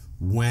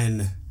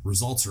when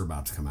results are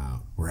about to come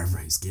out where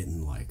everybody's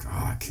getting like, oh,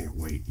 I can't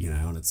wait, you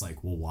know? And it's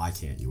like, well, why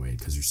can't you wait?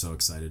 Because you're so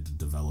excited to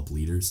develop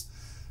leaders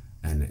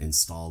and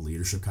install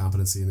leadership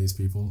competency in these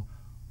people?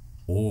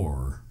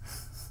 Or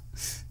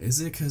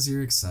is it because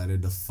you're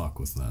excited to fuck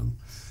with them?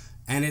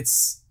 And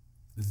it's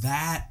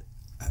that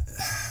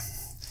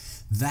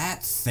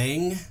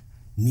thing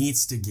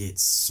needs to get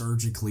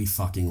surgically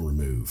fucking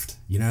removed,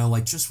 you know,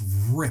 like just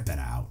rip it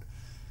out.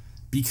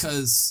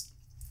 Because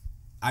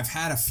I've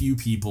had a few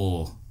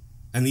people,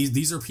 and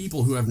these are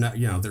people who have not,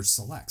 you know, they're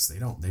selects.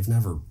 They've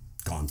never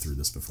gone through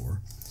this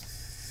before,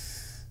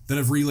 that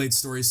have relayed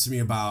stories to me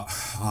about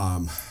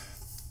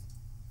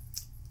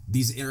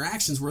these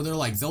interactions where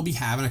they'll be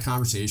having a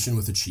conversation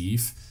with a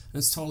chief, and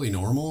it's totally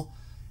normal.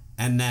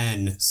 And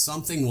then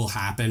something will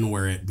happen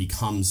where it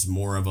becomes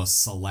more of a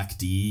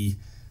selectee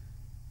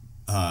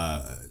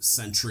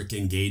centric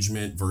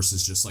engagement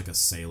versus just like a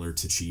sailor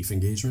to chief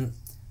engagement.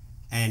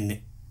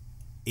 And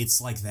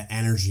it's like the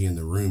energy in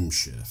the room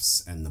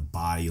shifts, and the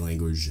body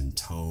language and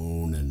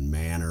tone and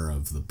manner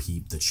of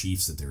the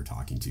chiefs that they're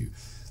talking to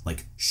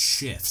like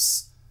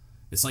shifts.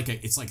 It's like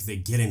they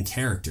get in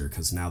character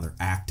because now they're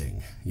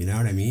acting, you know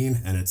what I mean?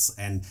 And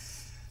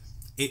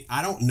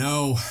I don't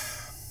know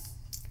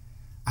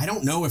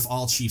if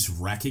all chiefs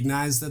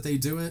recognize that they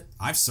do it.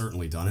 I've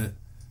certainly done it,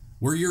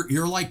 where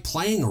you're like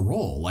playing a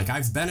role. Like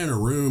I've been in a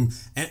room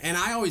and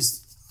I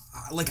always,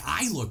 like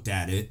I looked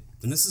at it,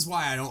 and this is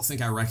why I don't think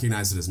I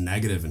recognized it as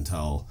negative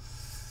until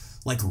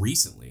like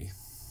recently,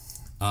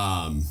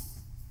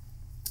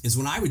 is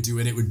when I would do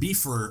it, it would be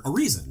for a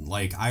reason.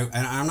 Like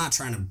I'm not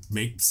trying to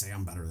say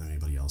I'm better than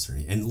anybody else or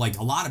anything. And like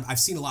I've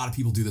seen a lot of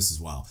people do this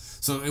as well.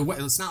 So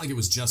it's not like it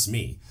was just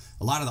me.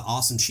 A lot of the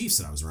awesome chiefs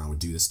that I was around would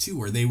do this too,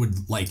 where they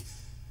would like,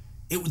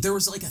 there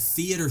was like a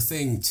theater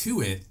thing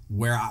to it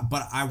where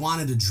but I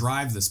wanted to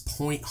drive this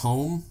point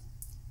home.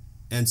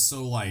 And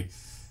so like,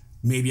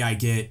 maybe I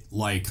get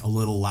like a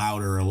little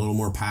louder, a little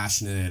more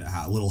passionate,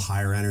 a little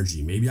higher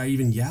energy. Maybe I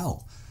even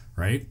yell,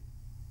 right?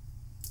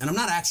 And I'm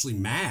not actually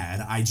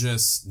mad. I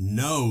just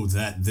know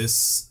that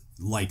this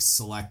like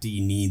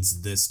selectee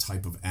needs this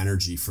type of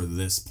energy for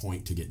this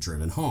point to get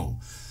driven home.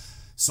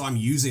 So I'm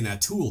using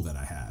that tool that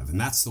I have, and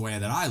that's the way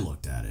that I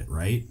looked at it,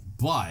 right?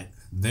 But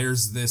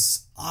there's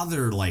this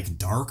other like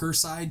darker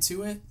side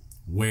to it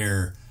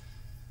where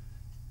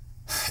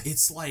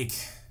it's like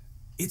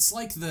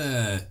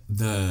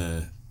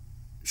the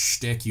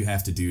shtick you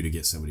have to do to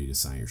get somebody to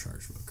sign your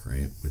charge book,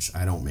 right? Which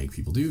I don't make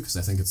people do because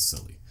I think it's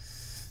silly.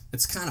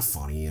 It's kind of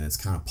funny, and it's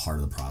kind of part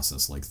of the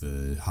process, like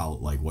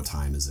what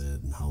time is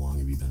it and how long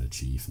have you been a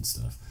chief and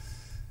stuff.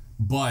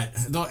 But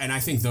and I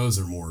think those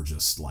are more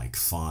just like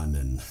fun,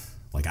 and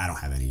like I don't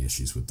have any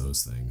issues with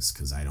those things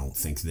because I don't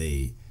think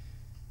there's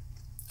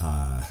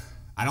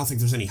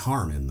any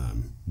harm in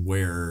them.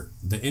 Where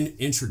the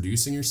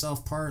introducing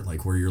yourself part,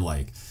 like where you're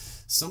like,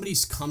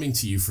 somebody's coming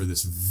to you for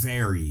this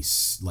very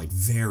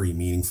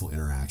meaningful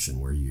interaction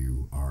where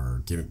you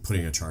are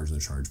putting a charge in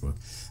the charge book.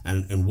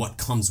 And what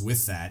comes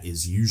with that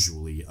is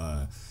usually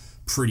a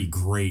pretty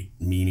great,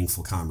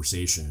 meaningful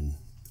conversation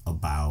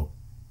about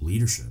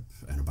leadership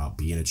and about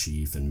being a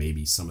chief and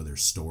maybe some of their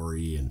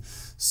story and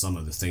some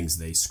of the things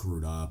they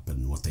screwed up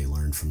and what they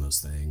learned from those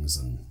things.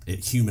 And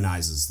it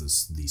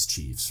humanizes these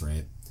chiefs,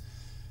 right?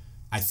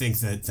 I think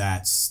that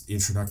that's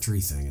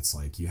introductory thing. It's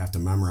like you have to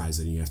memorize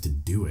it and you have to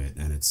do it,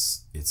 and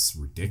it's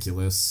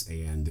ridiculous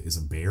and is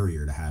a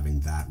barrier to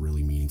having that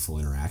really meaningful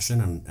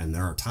interaction. And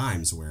there are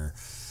times where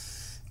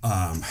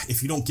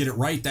if you don't get it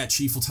right, that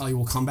chief will tell you,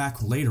 well, come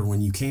back later when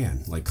you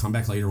can. Like, come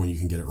back later when you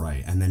can get it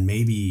right. And then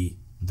maybe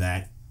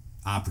that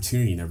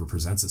opportunity never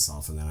presents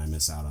itself, and then I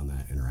miss out on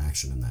that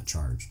interaction and that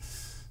charge.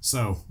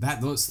 So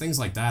those things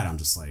like that, I'm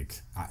just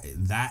like,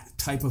 that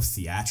type of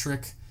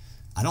theatric,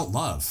 I don't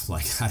love.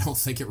 Like, I don't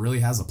think it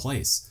really has a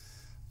place.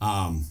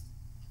 But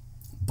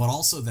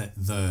also that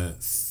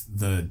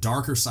the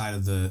darker side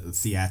of the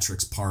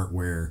theatrics part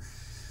where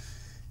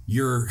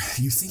you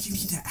think you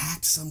need to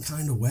act some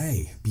kind of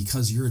way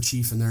because you're a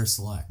chief and they're a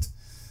select.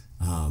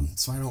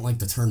 So I don't like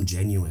the term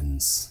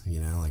genuines,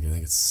 you know, like I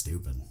think it's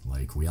stupid.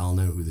 Like, we all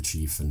know who the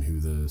chief and who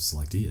the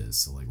selectee is.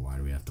 So like, why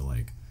do we have to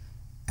like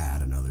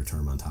add another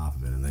term on top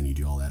of it? And then you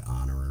do all that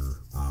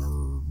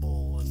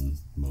honorable and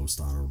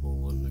most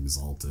honorable and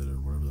exalted or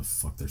whatever the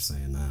fuck they're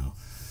saying now.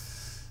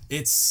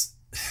 It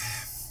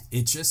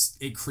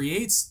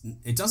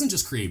doesn't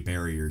just create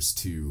barriers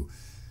to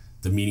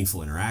the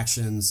meaningful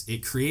interactions.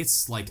 It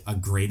creates like a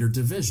greater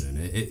division.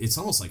 It's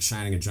almost like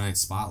shining a giant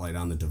spotlight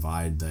on the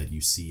divide that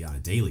you see on a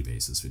daily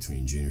basis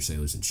between junior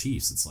sailors and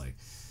chiefs. It's like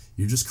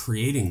you're just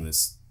creating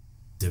this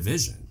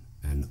division,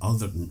 and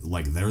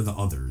they're the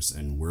others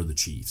and we're the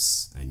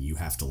chiefs, and you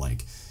have to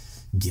like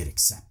get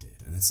accepted.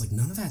 And it's like,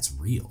 none of that's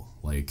real.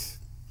 Like,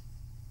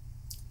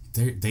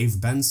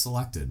 they've been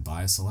selected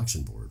by a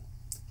selection board.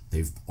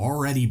 They've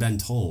already been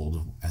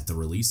told at the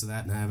release of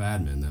that nav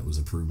admin that was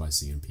approved by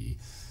CMP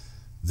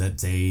that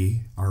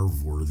they are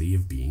worthy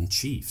of being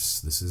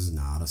chiefs. This is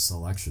not a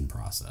selection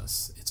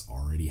process. It's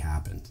already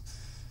happened.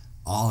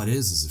 All it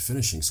is a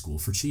finishing school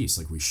for chiefs.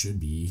 Like, we should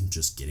be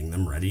just getting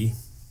them ready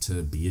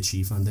to be a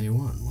chief on day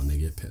one when they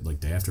get like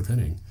day after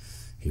pinning.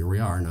 Here we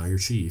are, now you're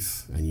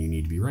chief, and you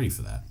need to be ready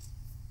for that.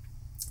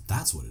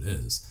 That's what it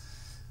is.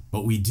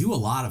 But we do a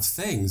lot of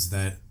things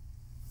that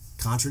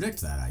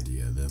contradict that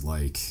idea, that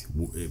like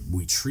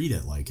we treat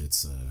it like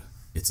it's a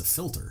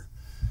filter.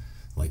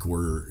 Like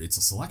it's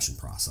a selection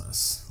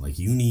process. Like,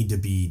 you need to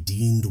be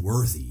deemed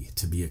worthy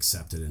to be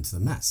accepted into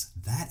the mess.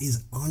 That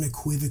is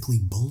unequivocally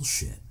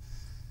bullshit.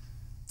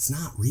 It's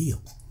not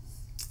real.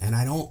 And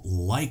I don't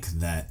like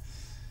that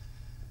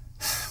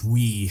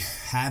we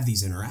have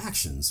these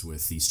interactions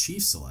with these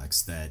chief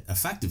selects that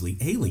effectively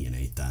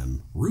alienate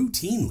them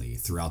routinely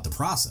throughout the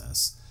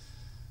process,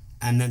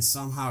 and then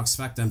somehow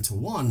expect them to,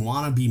 one,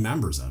 want to be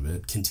members of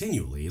it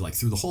continually. Like,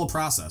 through the whole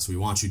process, we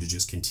want you to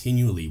just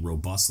continually,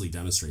 robustly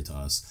demonstrate to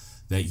us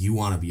that you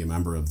want to be a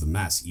member of the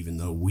mess, even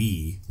though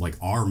we, like,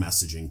 our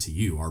messaging to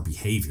you, our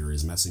behavior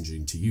is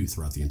messaging to you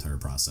throughout the entire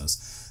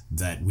process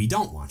that we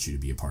don't want you to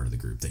be a part of the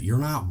group, that you're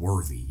not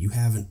worthy, you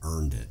haven't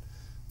earned it.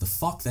 The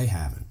fuck they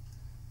haven't.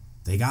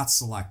 They got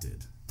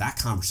selected. That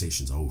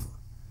conversation's over,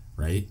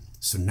 right?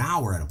 So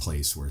now we're at a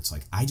place where it's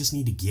like, I just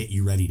need to get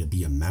you ready to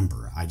be a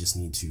member. I just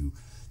need to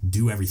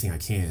do everything I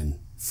can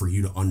for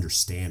you to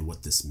understand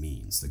what this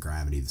means, the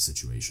gravity of the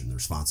situation, the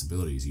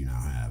responsibilities you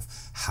now have,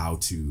 how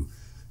to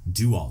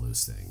do all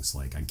those things.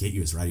 Like, I get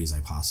you as ready as I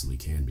possibly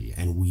can be.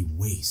 And we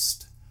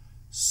waste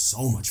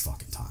so much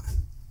fucking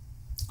time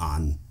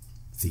on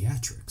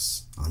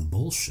theatrics, on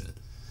bullshit.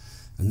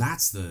 And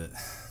that's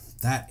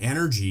that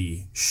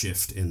energy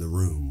shift in the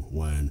room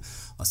when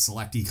a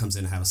selectee comes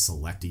in and have a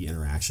selectee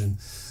interaction.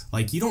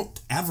 Like, you don't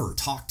ever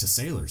talk to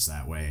sailors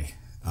that way.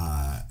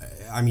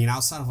 I mean,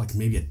 outside of like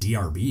maybe a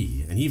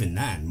DRB, and even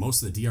then,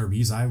 most of the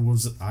DRBs I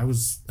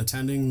was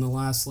attending the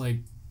last like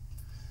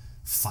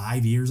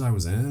 5 years I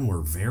was in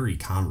were very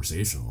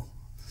conversational.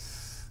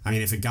 I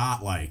mean, if it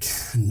got like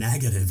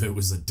negative, it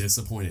was a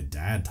disappointed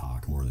dad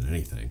talk more than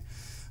anything.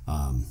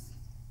 And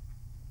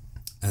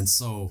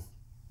so,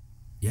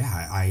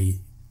 yeah, I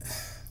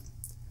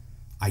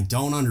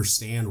don't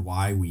understand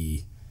why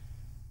we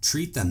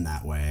treat them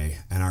that way,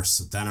 and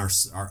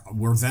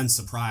we're then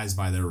surprised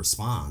by their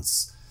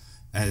response,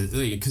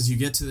 because you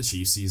get to the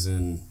chief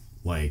season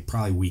like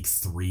probably week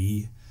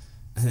 3,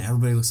 and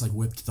everybody looks like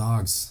whipped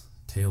dogs,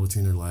 tail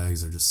between their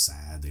legs. They're just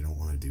sad. They don't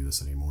want to do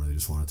this anymore. They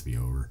just want it to be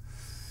over.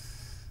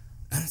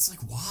 And it's like,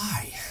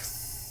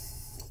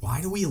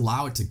 why do we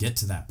allow it to get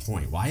to that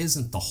point? Why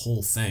isn't the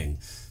whole thing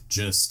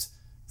just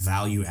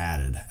value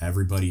added?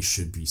 Everybody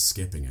should be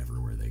skipping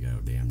everywhere they go,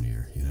 damn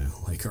near, you know,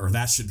 like, or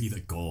that should be the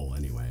goal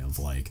anyway, of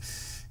like,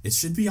 it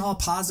should be all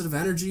positive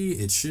energy.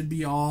 It should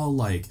be all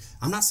like,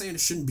 I'm not saying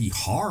it shouldn't be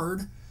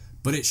hard,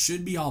 but it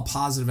should be all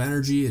positive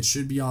energy. It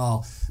should be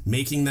all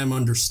making them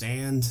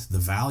understand the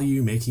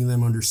value, making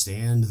them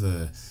understand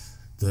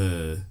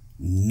the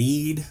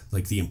need,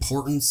 like the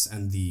importance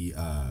and the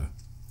I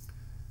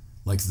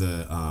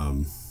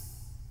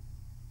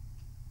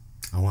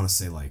want to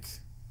say like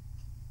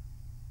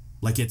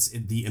it's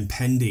the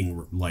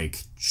impending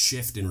like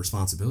shift in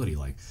responsibility,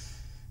 like,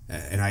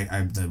 and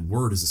I the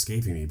word is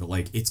escaping me, but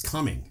like, it's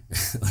coming.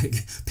 Like,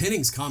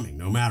 pinning's coming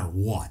no matter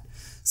what.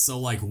 So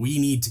like, we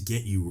need to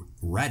get you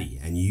ready,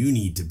 and you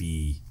need to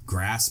be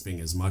grasping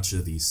as much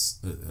of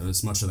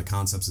the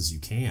concepts as you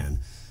can,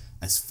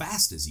 as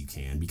fast as you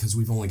can because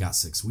we've only got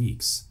 6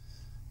 weeks.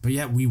 But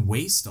yet we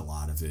waste a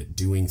lot of it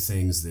doing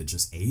things that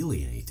just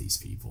alienate these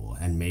people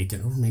and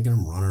making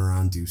them run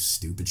around, do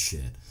stupid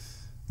shit.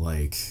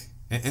 Like,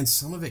 and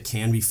some of it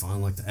can be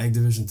fun, like the egg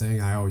division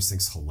thing. I always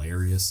think is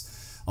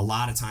hilarious. A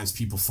lot of times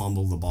people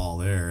fumble the ball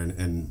there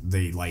and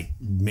they like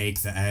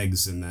make the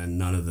eggs and then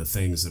none of the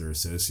things that are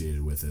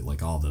associated with it,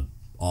 like all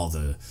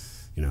the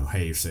you know,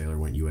 hey, your sailor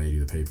went UA,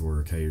 do the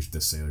paperwork. Hey,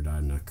 this sailor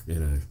died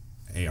in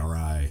a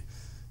ARI,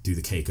 do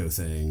the Keiko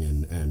thing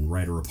and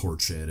write a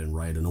report sheet and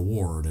write an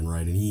award and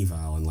write an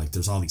eval. And like,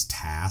 there's all these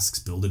tasks,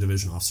 build a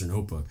division officer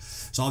notebook.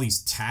 There's all these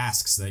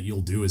tasks that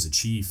you'll do as a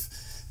chief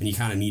and you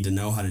kind of need to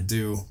know how to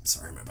do.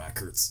 Sorry, my back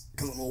hurts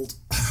because I'm old.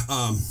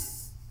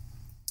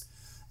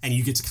 And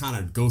you get to kind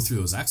of go through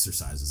those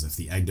exercises if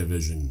the egg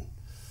division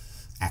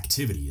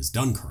activity is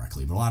done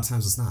correctly. But a lot of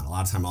times it's not. A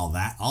lot of time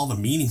all the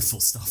meaningful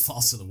stuff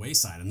falls to the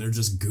wayside and they're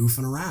just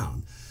goofing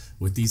around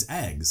with these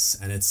eggs.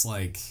 And it's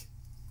like,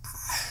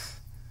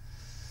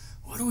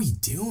 what are we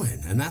doing?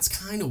 And that's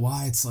kind of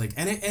why it's like,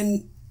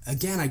 and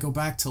again, I go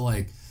back to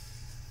like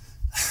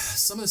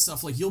some of the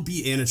stuff, like you'll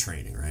be in a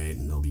training, right?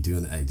 And they'll be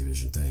doing the egg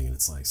division thing. And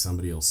it's like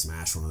somebody will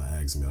smash one of the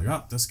eggs and be like,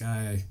 oh, this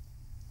guy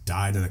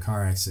died in a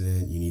car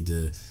accident. You need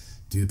to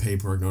do the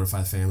paperwork, notify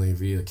the family,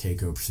 via the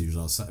Keiko procedures,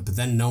 all that stuff. But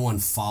then no one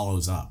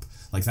follows up.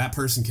 Like that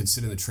person can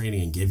sit in the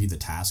training and give you the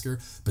tasker,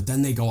 but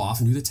then they go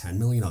off and do the 10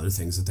 million other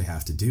things that they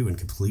have to do and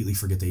completely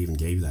forget they even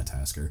gave you that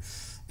tasker.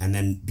 And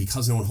then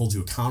because no one holds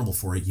you accountable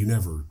for it, you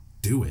never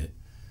do it.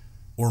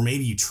 Or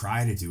maybe you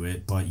try to do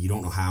it, but you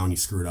don't know how and you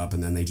screw it up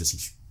and then they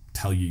just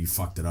tell you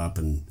fucked it up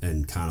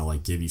and kind of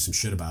like give you some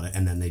shit about it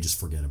and then they just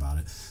forget about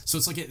it. So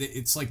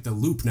it's like the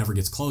loop never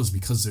gets closed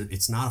because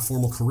it's not a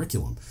formal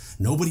curriculum.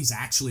 Nobody's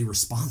actually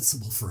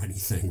responsible for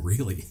anything,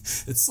 really.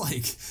 It's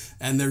like,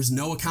 and there's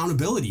no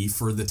accountability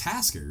for the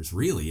taskers,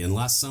 really,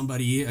 unless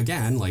somebody,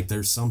 again, like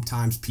there's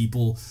sometimes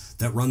people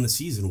that run the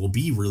season will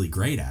be really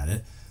great at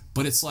it,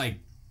 but it's like,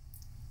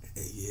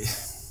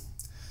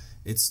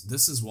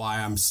 this is why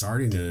I'm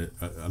starting to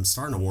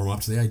warm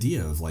up to the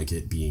idea of like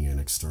it being an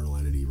external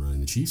entity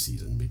running the chief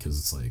season, because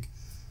it's like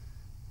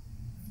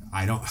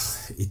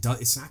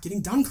it's not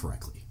getting done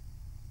correctly.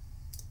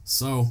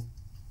 So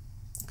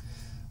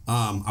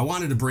I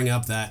wanted to bring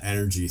up that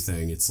energy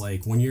thing. It's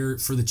like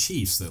for the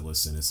chiefs that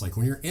listen, it's like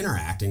when you're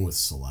interacting with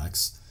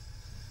selects,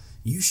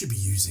 you should be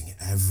using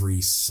every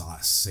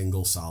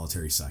single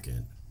solitary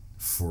second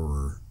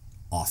for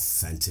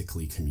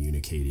authentically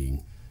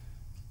communicating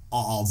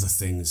all the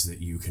things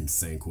that you can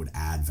think would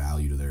add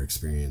value to their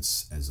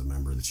experience as a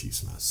member of the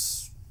Chiefs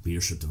Mess.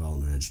 Leadership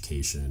development,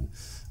 education,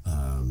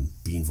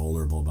 being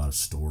vulnerable about a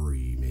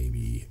story,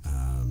 maybe.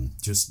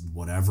 Just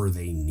whatever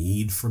they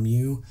need from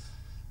you,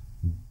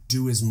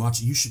 do as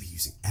much. You should be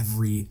using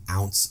every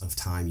ounce of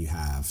time you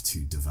have to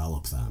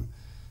develop them.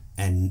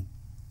 And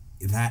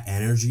that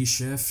energy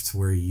shift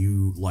where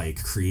you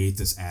like create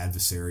this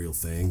adversarial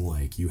thing,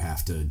 like you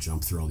have to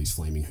jump through all these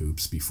flaming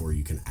hoops before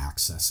you can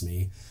access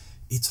me,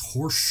 it's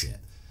horseshit.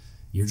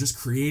 You're just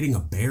creating a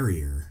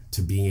barrier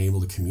to being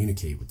able to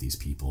communicate with these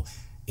people.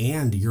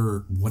 And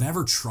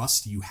whatever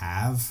trust you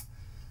have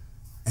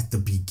at the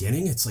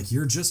beginning, it's like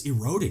you're just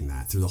eroding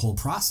that through the whole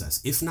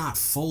process, if not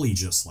fully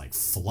just like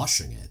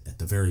flushing it at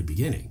the very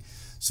beginning.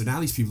 So now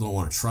these people don't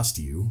want to trust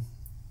you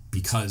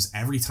because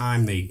every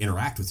time they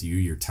interact with you,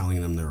 you're telling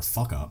them they're a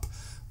fuck up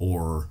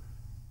or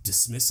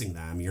dismissing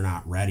them. You're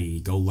not ready.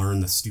 Go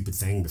learn the stupid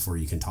thing before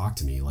you can talk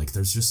to me. Like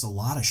there's just a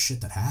lot of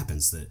shit that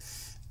happens that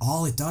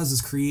all it does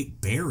is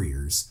create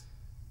barriers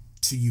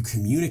to you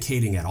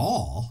communicating at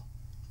all,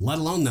 let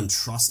alone them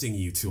trusting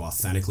you to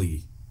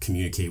authentically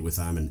communicate with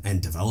them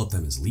and develop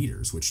them as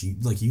leaders, which you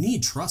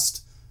need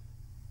trust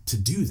to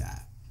do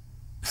that.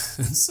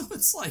 And so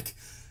it's like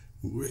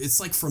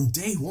from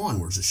day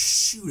one, we're just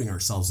shooting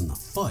ourselves in the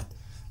foot.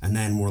 And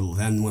then when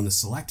the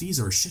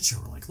selectees are a shit show,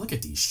 we're like, look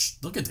at this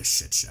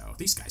shit show.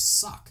 These guys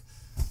suck.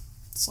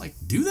 It's like,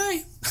 do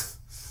they?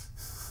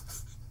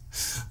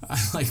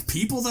 Like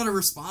people that are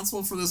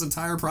responsible for this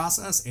entire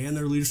process and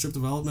their leadership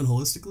development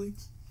holistically,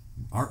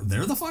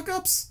 they're the fuck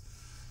ups?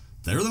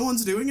 They're the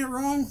ones doing it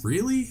wrong?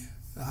 Really?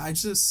 For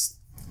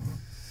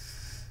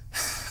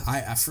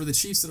the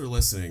chiefs that are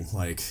listening,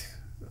 like,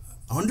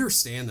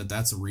 understand that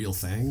that's a real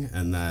thing,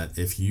 and that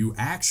if you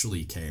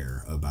actually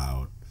care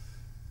about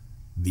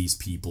these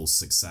people's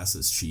success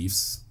as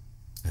chiefs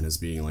and as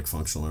being like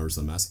functional members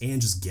of the mess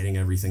and just getting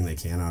everything they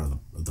can out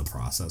of the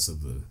process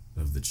of the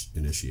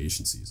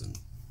initiation season,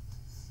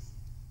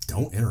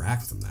 don't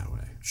interact with them that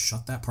way.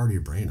 Shut that part of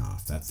your brain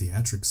off. That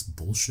theatrics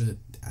bullshit,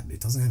 it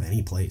doesn't have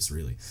any place,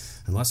 really.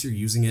 Unless you're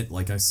using it,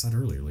 like I said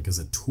earlier, like as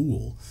a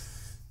tool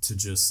to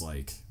just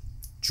like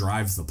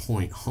drive the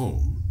point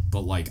home.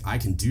 But like I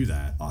can do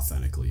that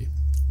authentically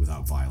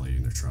without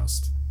violating their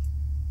trust.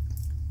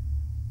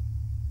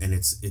 And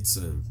it's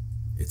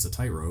a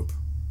tightrope.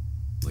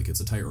 Like it's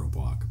a tightrope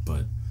walk,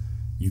 but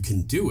you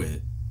can do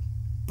it,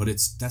 but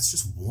that's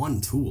just one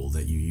tool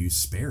that you use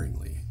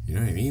sparingly. You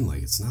know what I mean?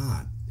 Like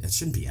it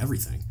shouldn't be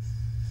everything.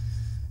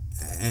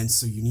 And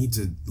so you need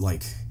to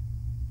like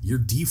your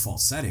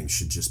default setting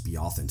should just be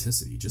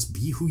authenticity. Just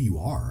be who you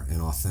are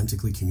and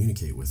authentically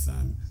communicate with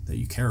them that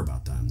you care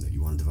about them, that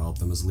you want to develop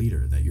them as a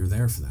leader, that you're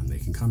there for them. They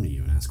can come to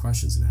you and ask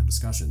questions and have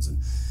discussions. And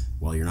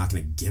while you're not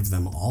going to give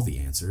them all the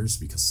answers,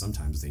 because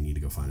sometimes they need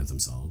to go find it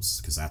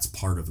themselves, because that's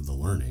part of the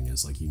learning,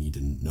 is like you need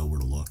to know where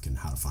to look and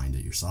how to find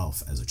it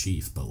yourself as a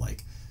chief. But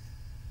like,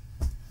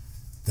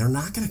 they're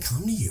not going to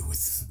come to you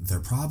with their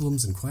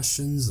problems and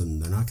questions,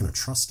 and they're not going to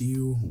trust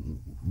you,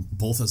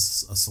 both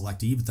as a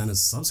selectee, but then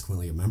as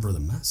subsequently a member of the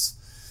mess.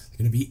 They're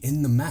going to be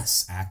in the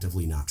mess,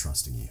 actively not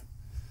trusting you.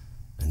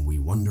 And we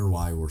wonder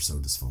why we're so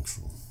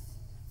dysfunctional.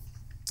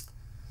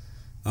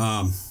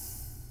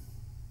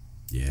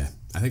 Yeah,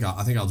 I think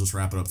I'll just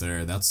wrap it up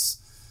there.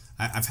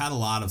 I've had a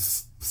lot of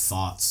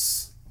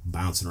thoughts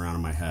bouncing around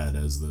in my head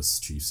as this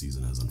chief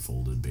season has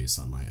unfolded based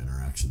on my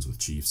interactions with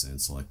chiefs and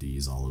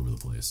selectees all over the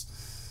place.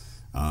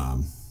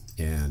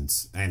 And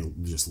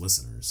just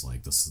listeners,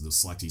 like the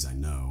selectees I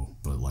know,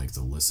 but like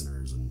the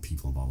listeners and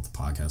people involved with the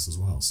podcast as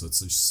well. So it's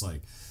just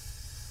like,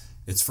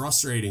 it's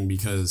frustrating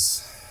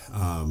because,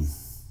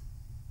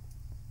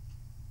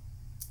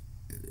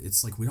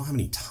 it's like we don't have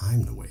any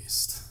time to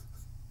waste,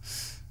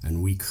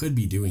 and we could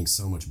be doing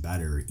so much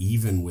better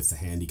even with the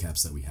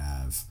handicaps that we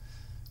have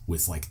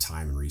with like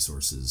time and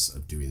resources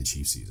of doing the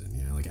chief season.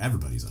 You know, like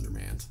everybody's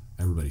undermanned,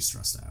 everybody's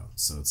stressed out.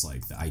 So it's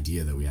like the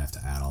idea that we have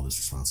to add all this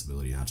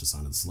responsibility, not just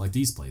onto the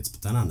selectees plates,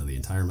 but then onto the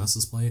entire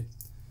messes plate.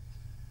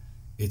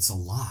 It's a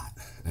lot.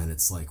 And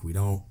it's like, we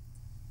don't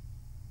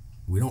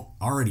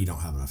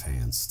have enough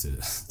hands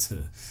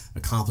to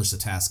accomplish the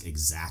task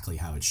exactly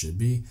how it should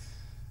be.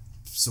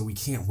 So we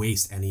can't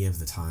waste any of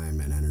the time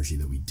and energy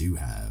that we do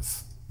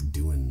have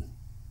doing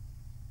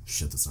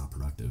shit that's not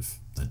productive,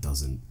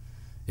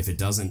 if it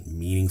doesn't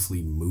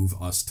meaningfully move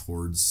us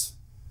towards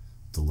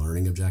the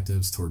learning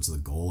objectives, towards the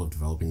goal of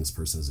developing this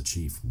person as a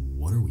chief,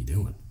 what are we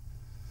doing?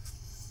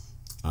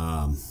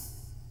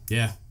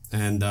 Yeah.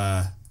 And,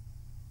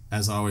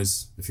 as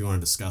always, if you want to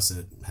discuss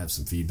it, have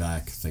some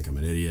feedback, think I'm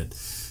an idiot,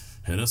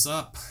 hit us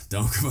up.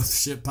 Don't Give Up the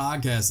Shit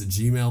Podcast at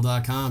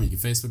gmail.com. You can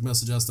Facebook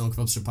message us, Don't Give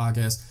Up the Shit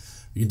Podcast.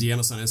 You can DM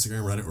us on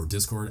Instagram, Reddit, or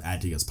Discord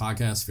at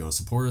DGUTspodcast. If you want to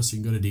support us, you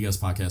can go to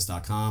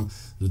dgutspodcast.com.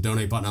 There's a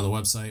donate button on the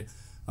website.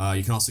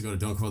 You can also go to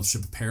Don't Give Up the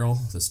Ship Apparel.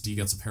 That's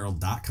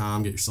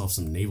dgutspodcast.com. Get yourself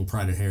some naval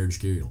pride and heritage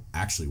gear you'll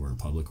actually wear in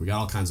public. We got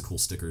all kinds of cool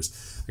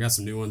stickers. I got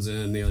some new ones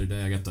in the other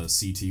day. I got the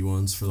CT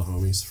ones for the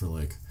homies.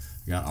 I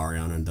got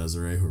Ariana and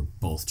Desiree, who are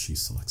both chief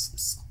selects. I'm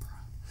so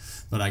proud.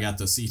 But I got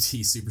the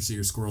CT Super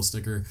Seer Squirrel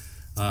sticker.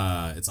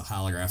 It's a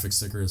holographic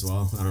sticker as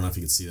well. I don't know if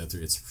you can see that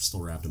through. It's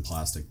still wrapped in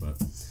plastic,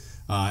 but...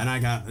 and I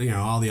got,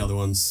 all the other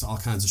ones, all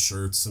kinds of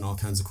shirts and all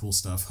kinds of cool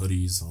stuff,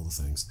 hoodies, all the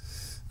things.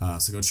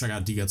 So go check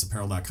out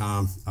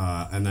dgutspodcast.com.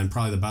 And then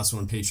probably the best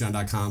one,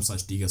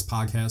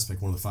 patreon.com/dgutspodcast.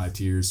 Pick one of the 5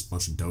 tiers,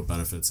 bunch of dope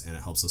benefits, and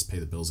it helps us pay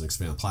the bills and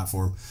expand the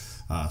platform.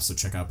 So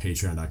check out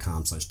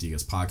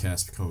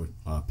patreon.com/dgutspodcast. Become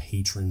a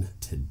patron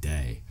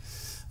today.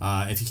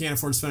 If you can't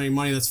afford to spend any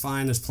money, that's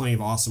fine. There's plenty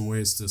of awesome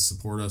ways to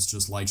support us.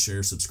 Just like,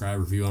 share, subscribe,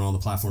 review on all the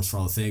platforms for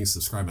all the things.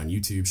 Subscribe on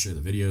YouTube, share the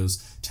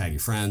videos, tag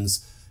your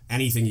friends.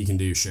 Anything you can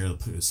do, share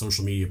the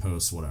social media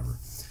posts, whatever.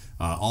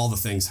 All the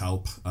things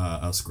help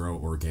us grow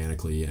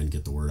organically and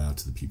get the word out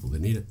to the people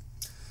that need it.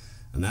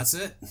 And that's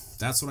it.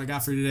 That's what I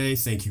got for you today.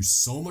 Thank you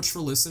so much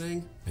for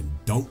listening, and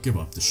don't give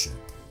up the ship.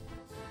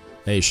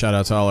 Hey, shout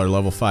out to all our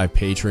level 5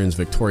 patrons,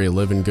 Victoria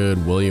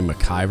Livingood, William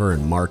McIver,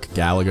 and Mark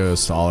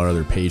Galagos. To all our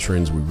other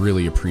patrons, we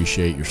really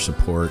appreciate your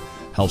support.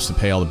 Helps to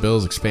pay all the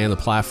bills, expand the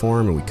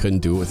platform, and we couldn't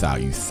do it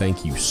without you.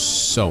 Thank you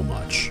so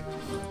much.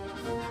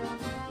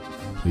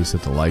 Please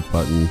hit the like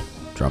button,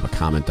 drop a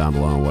comment down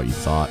below on what you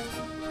thought,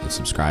 and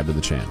subscribe to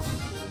the channel.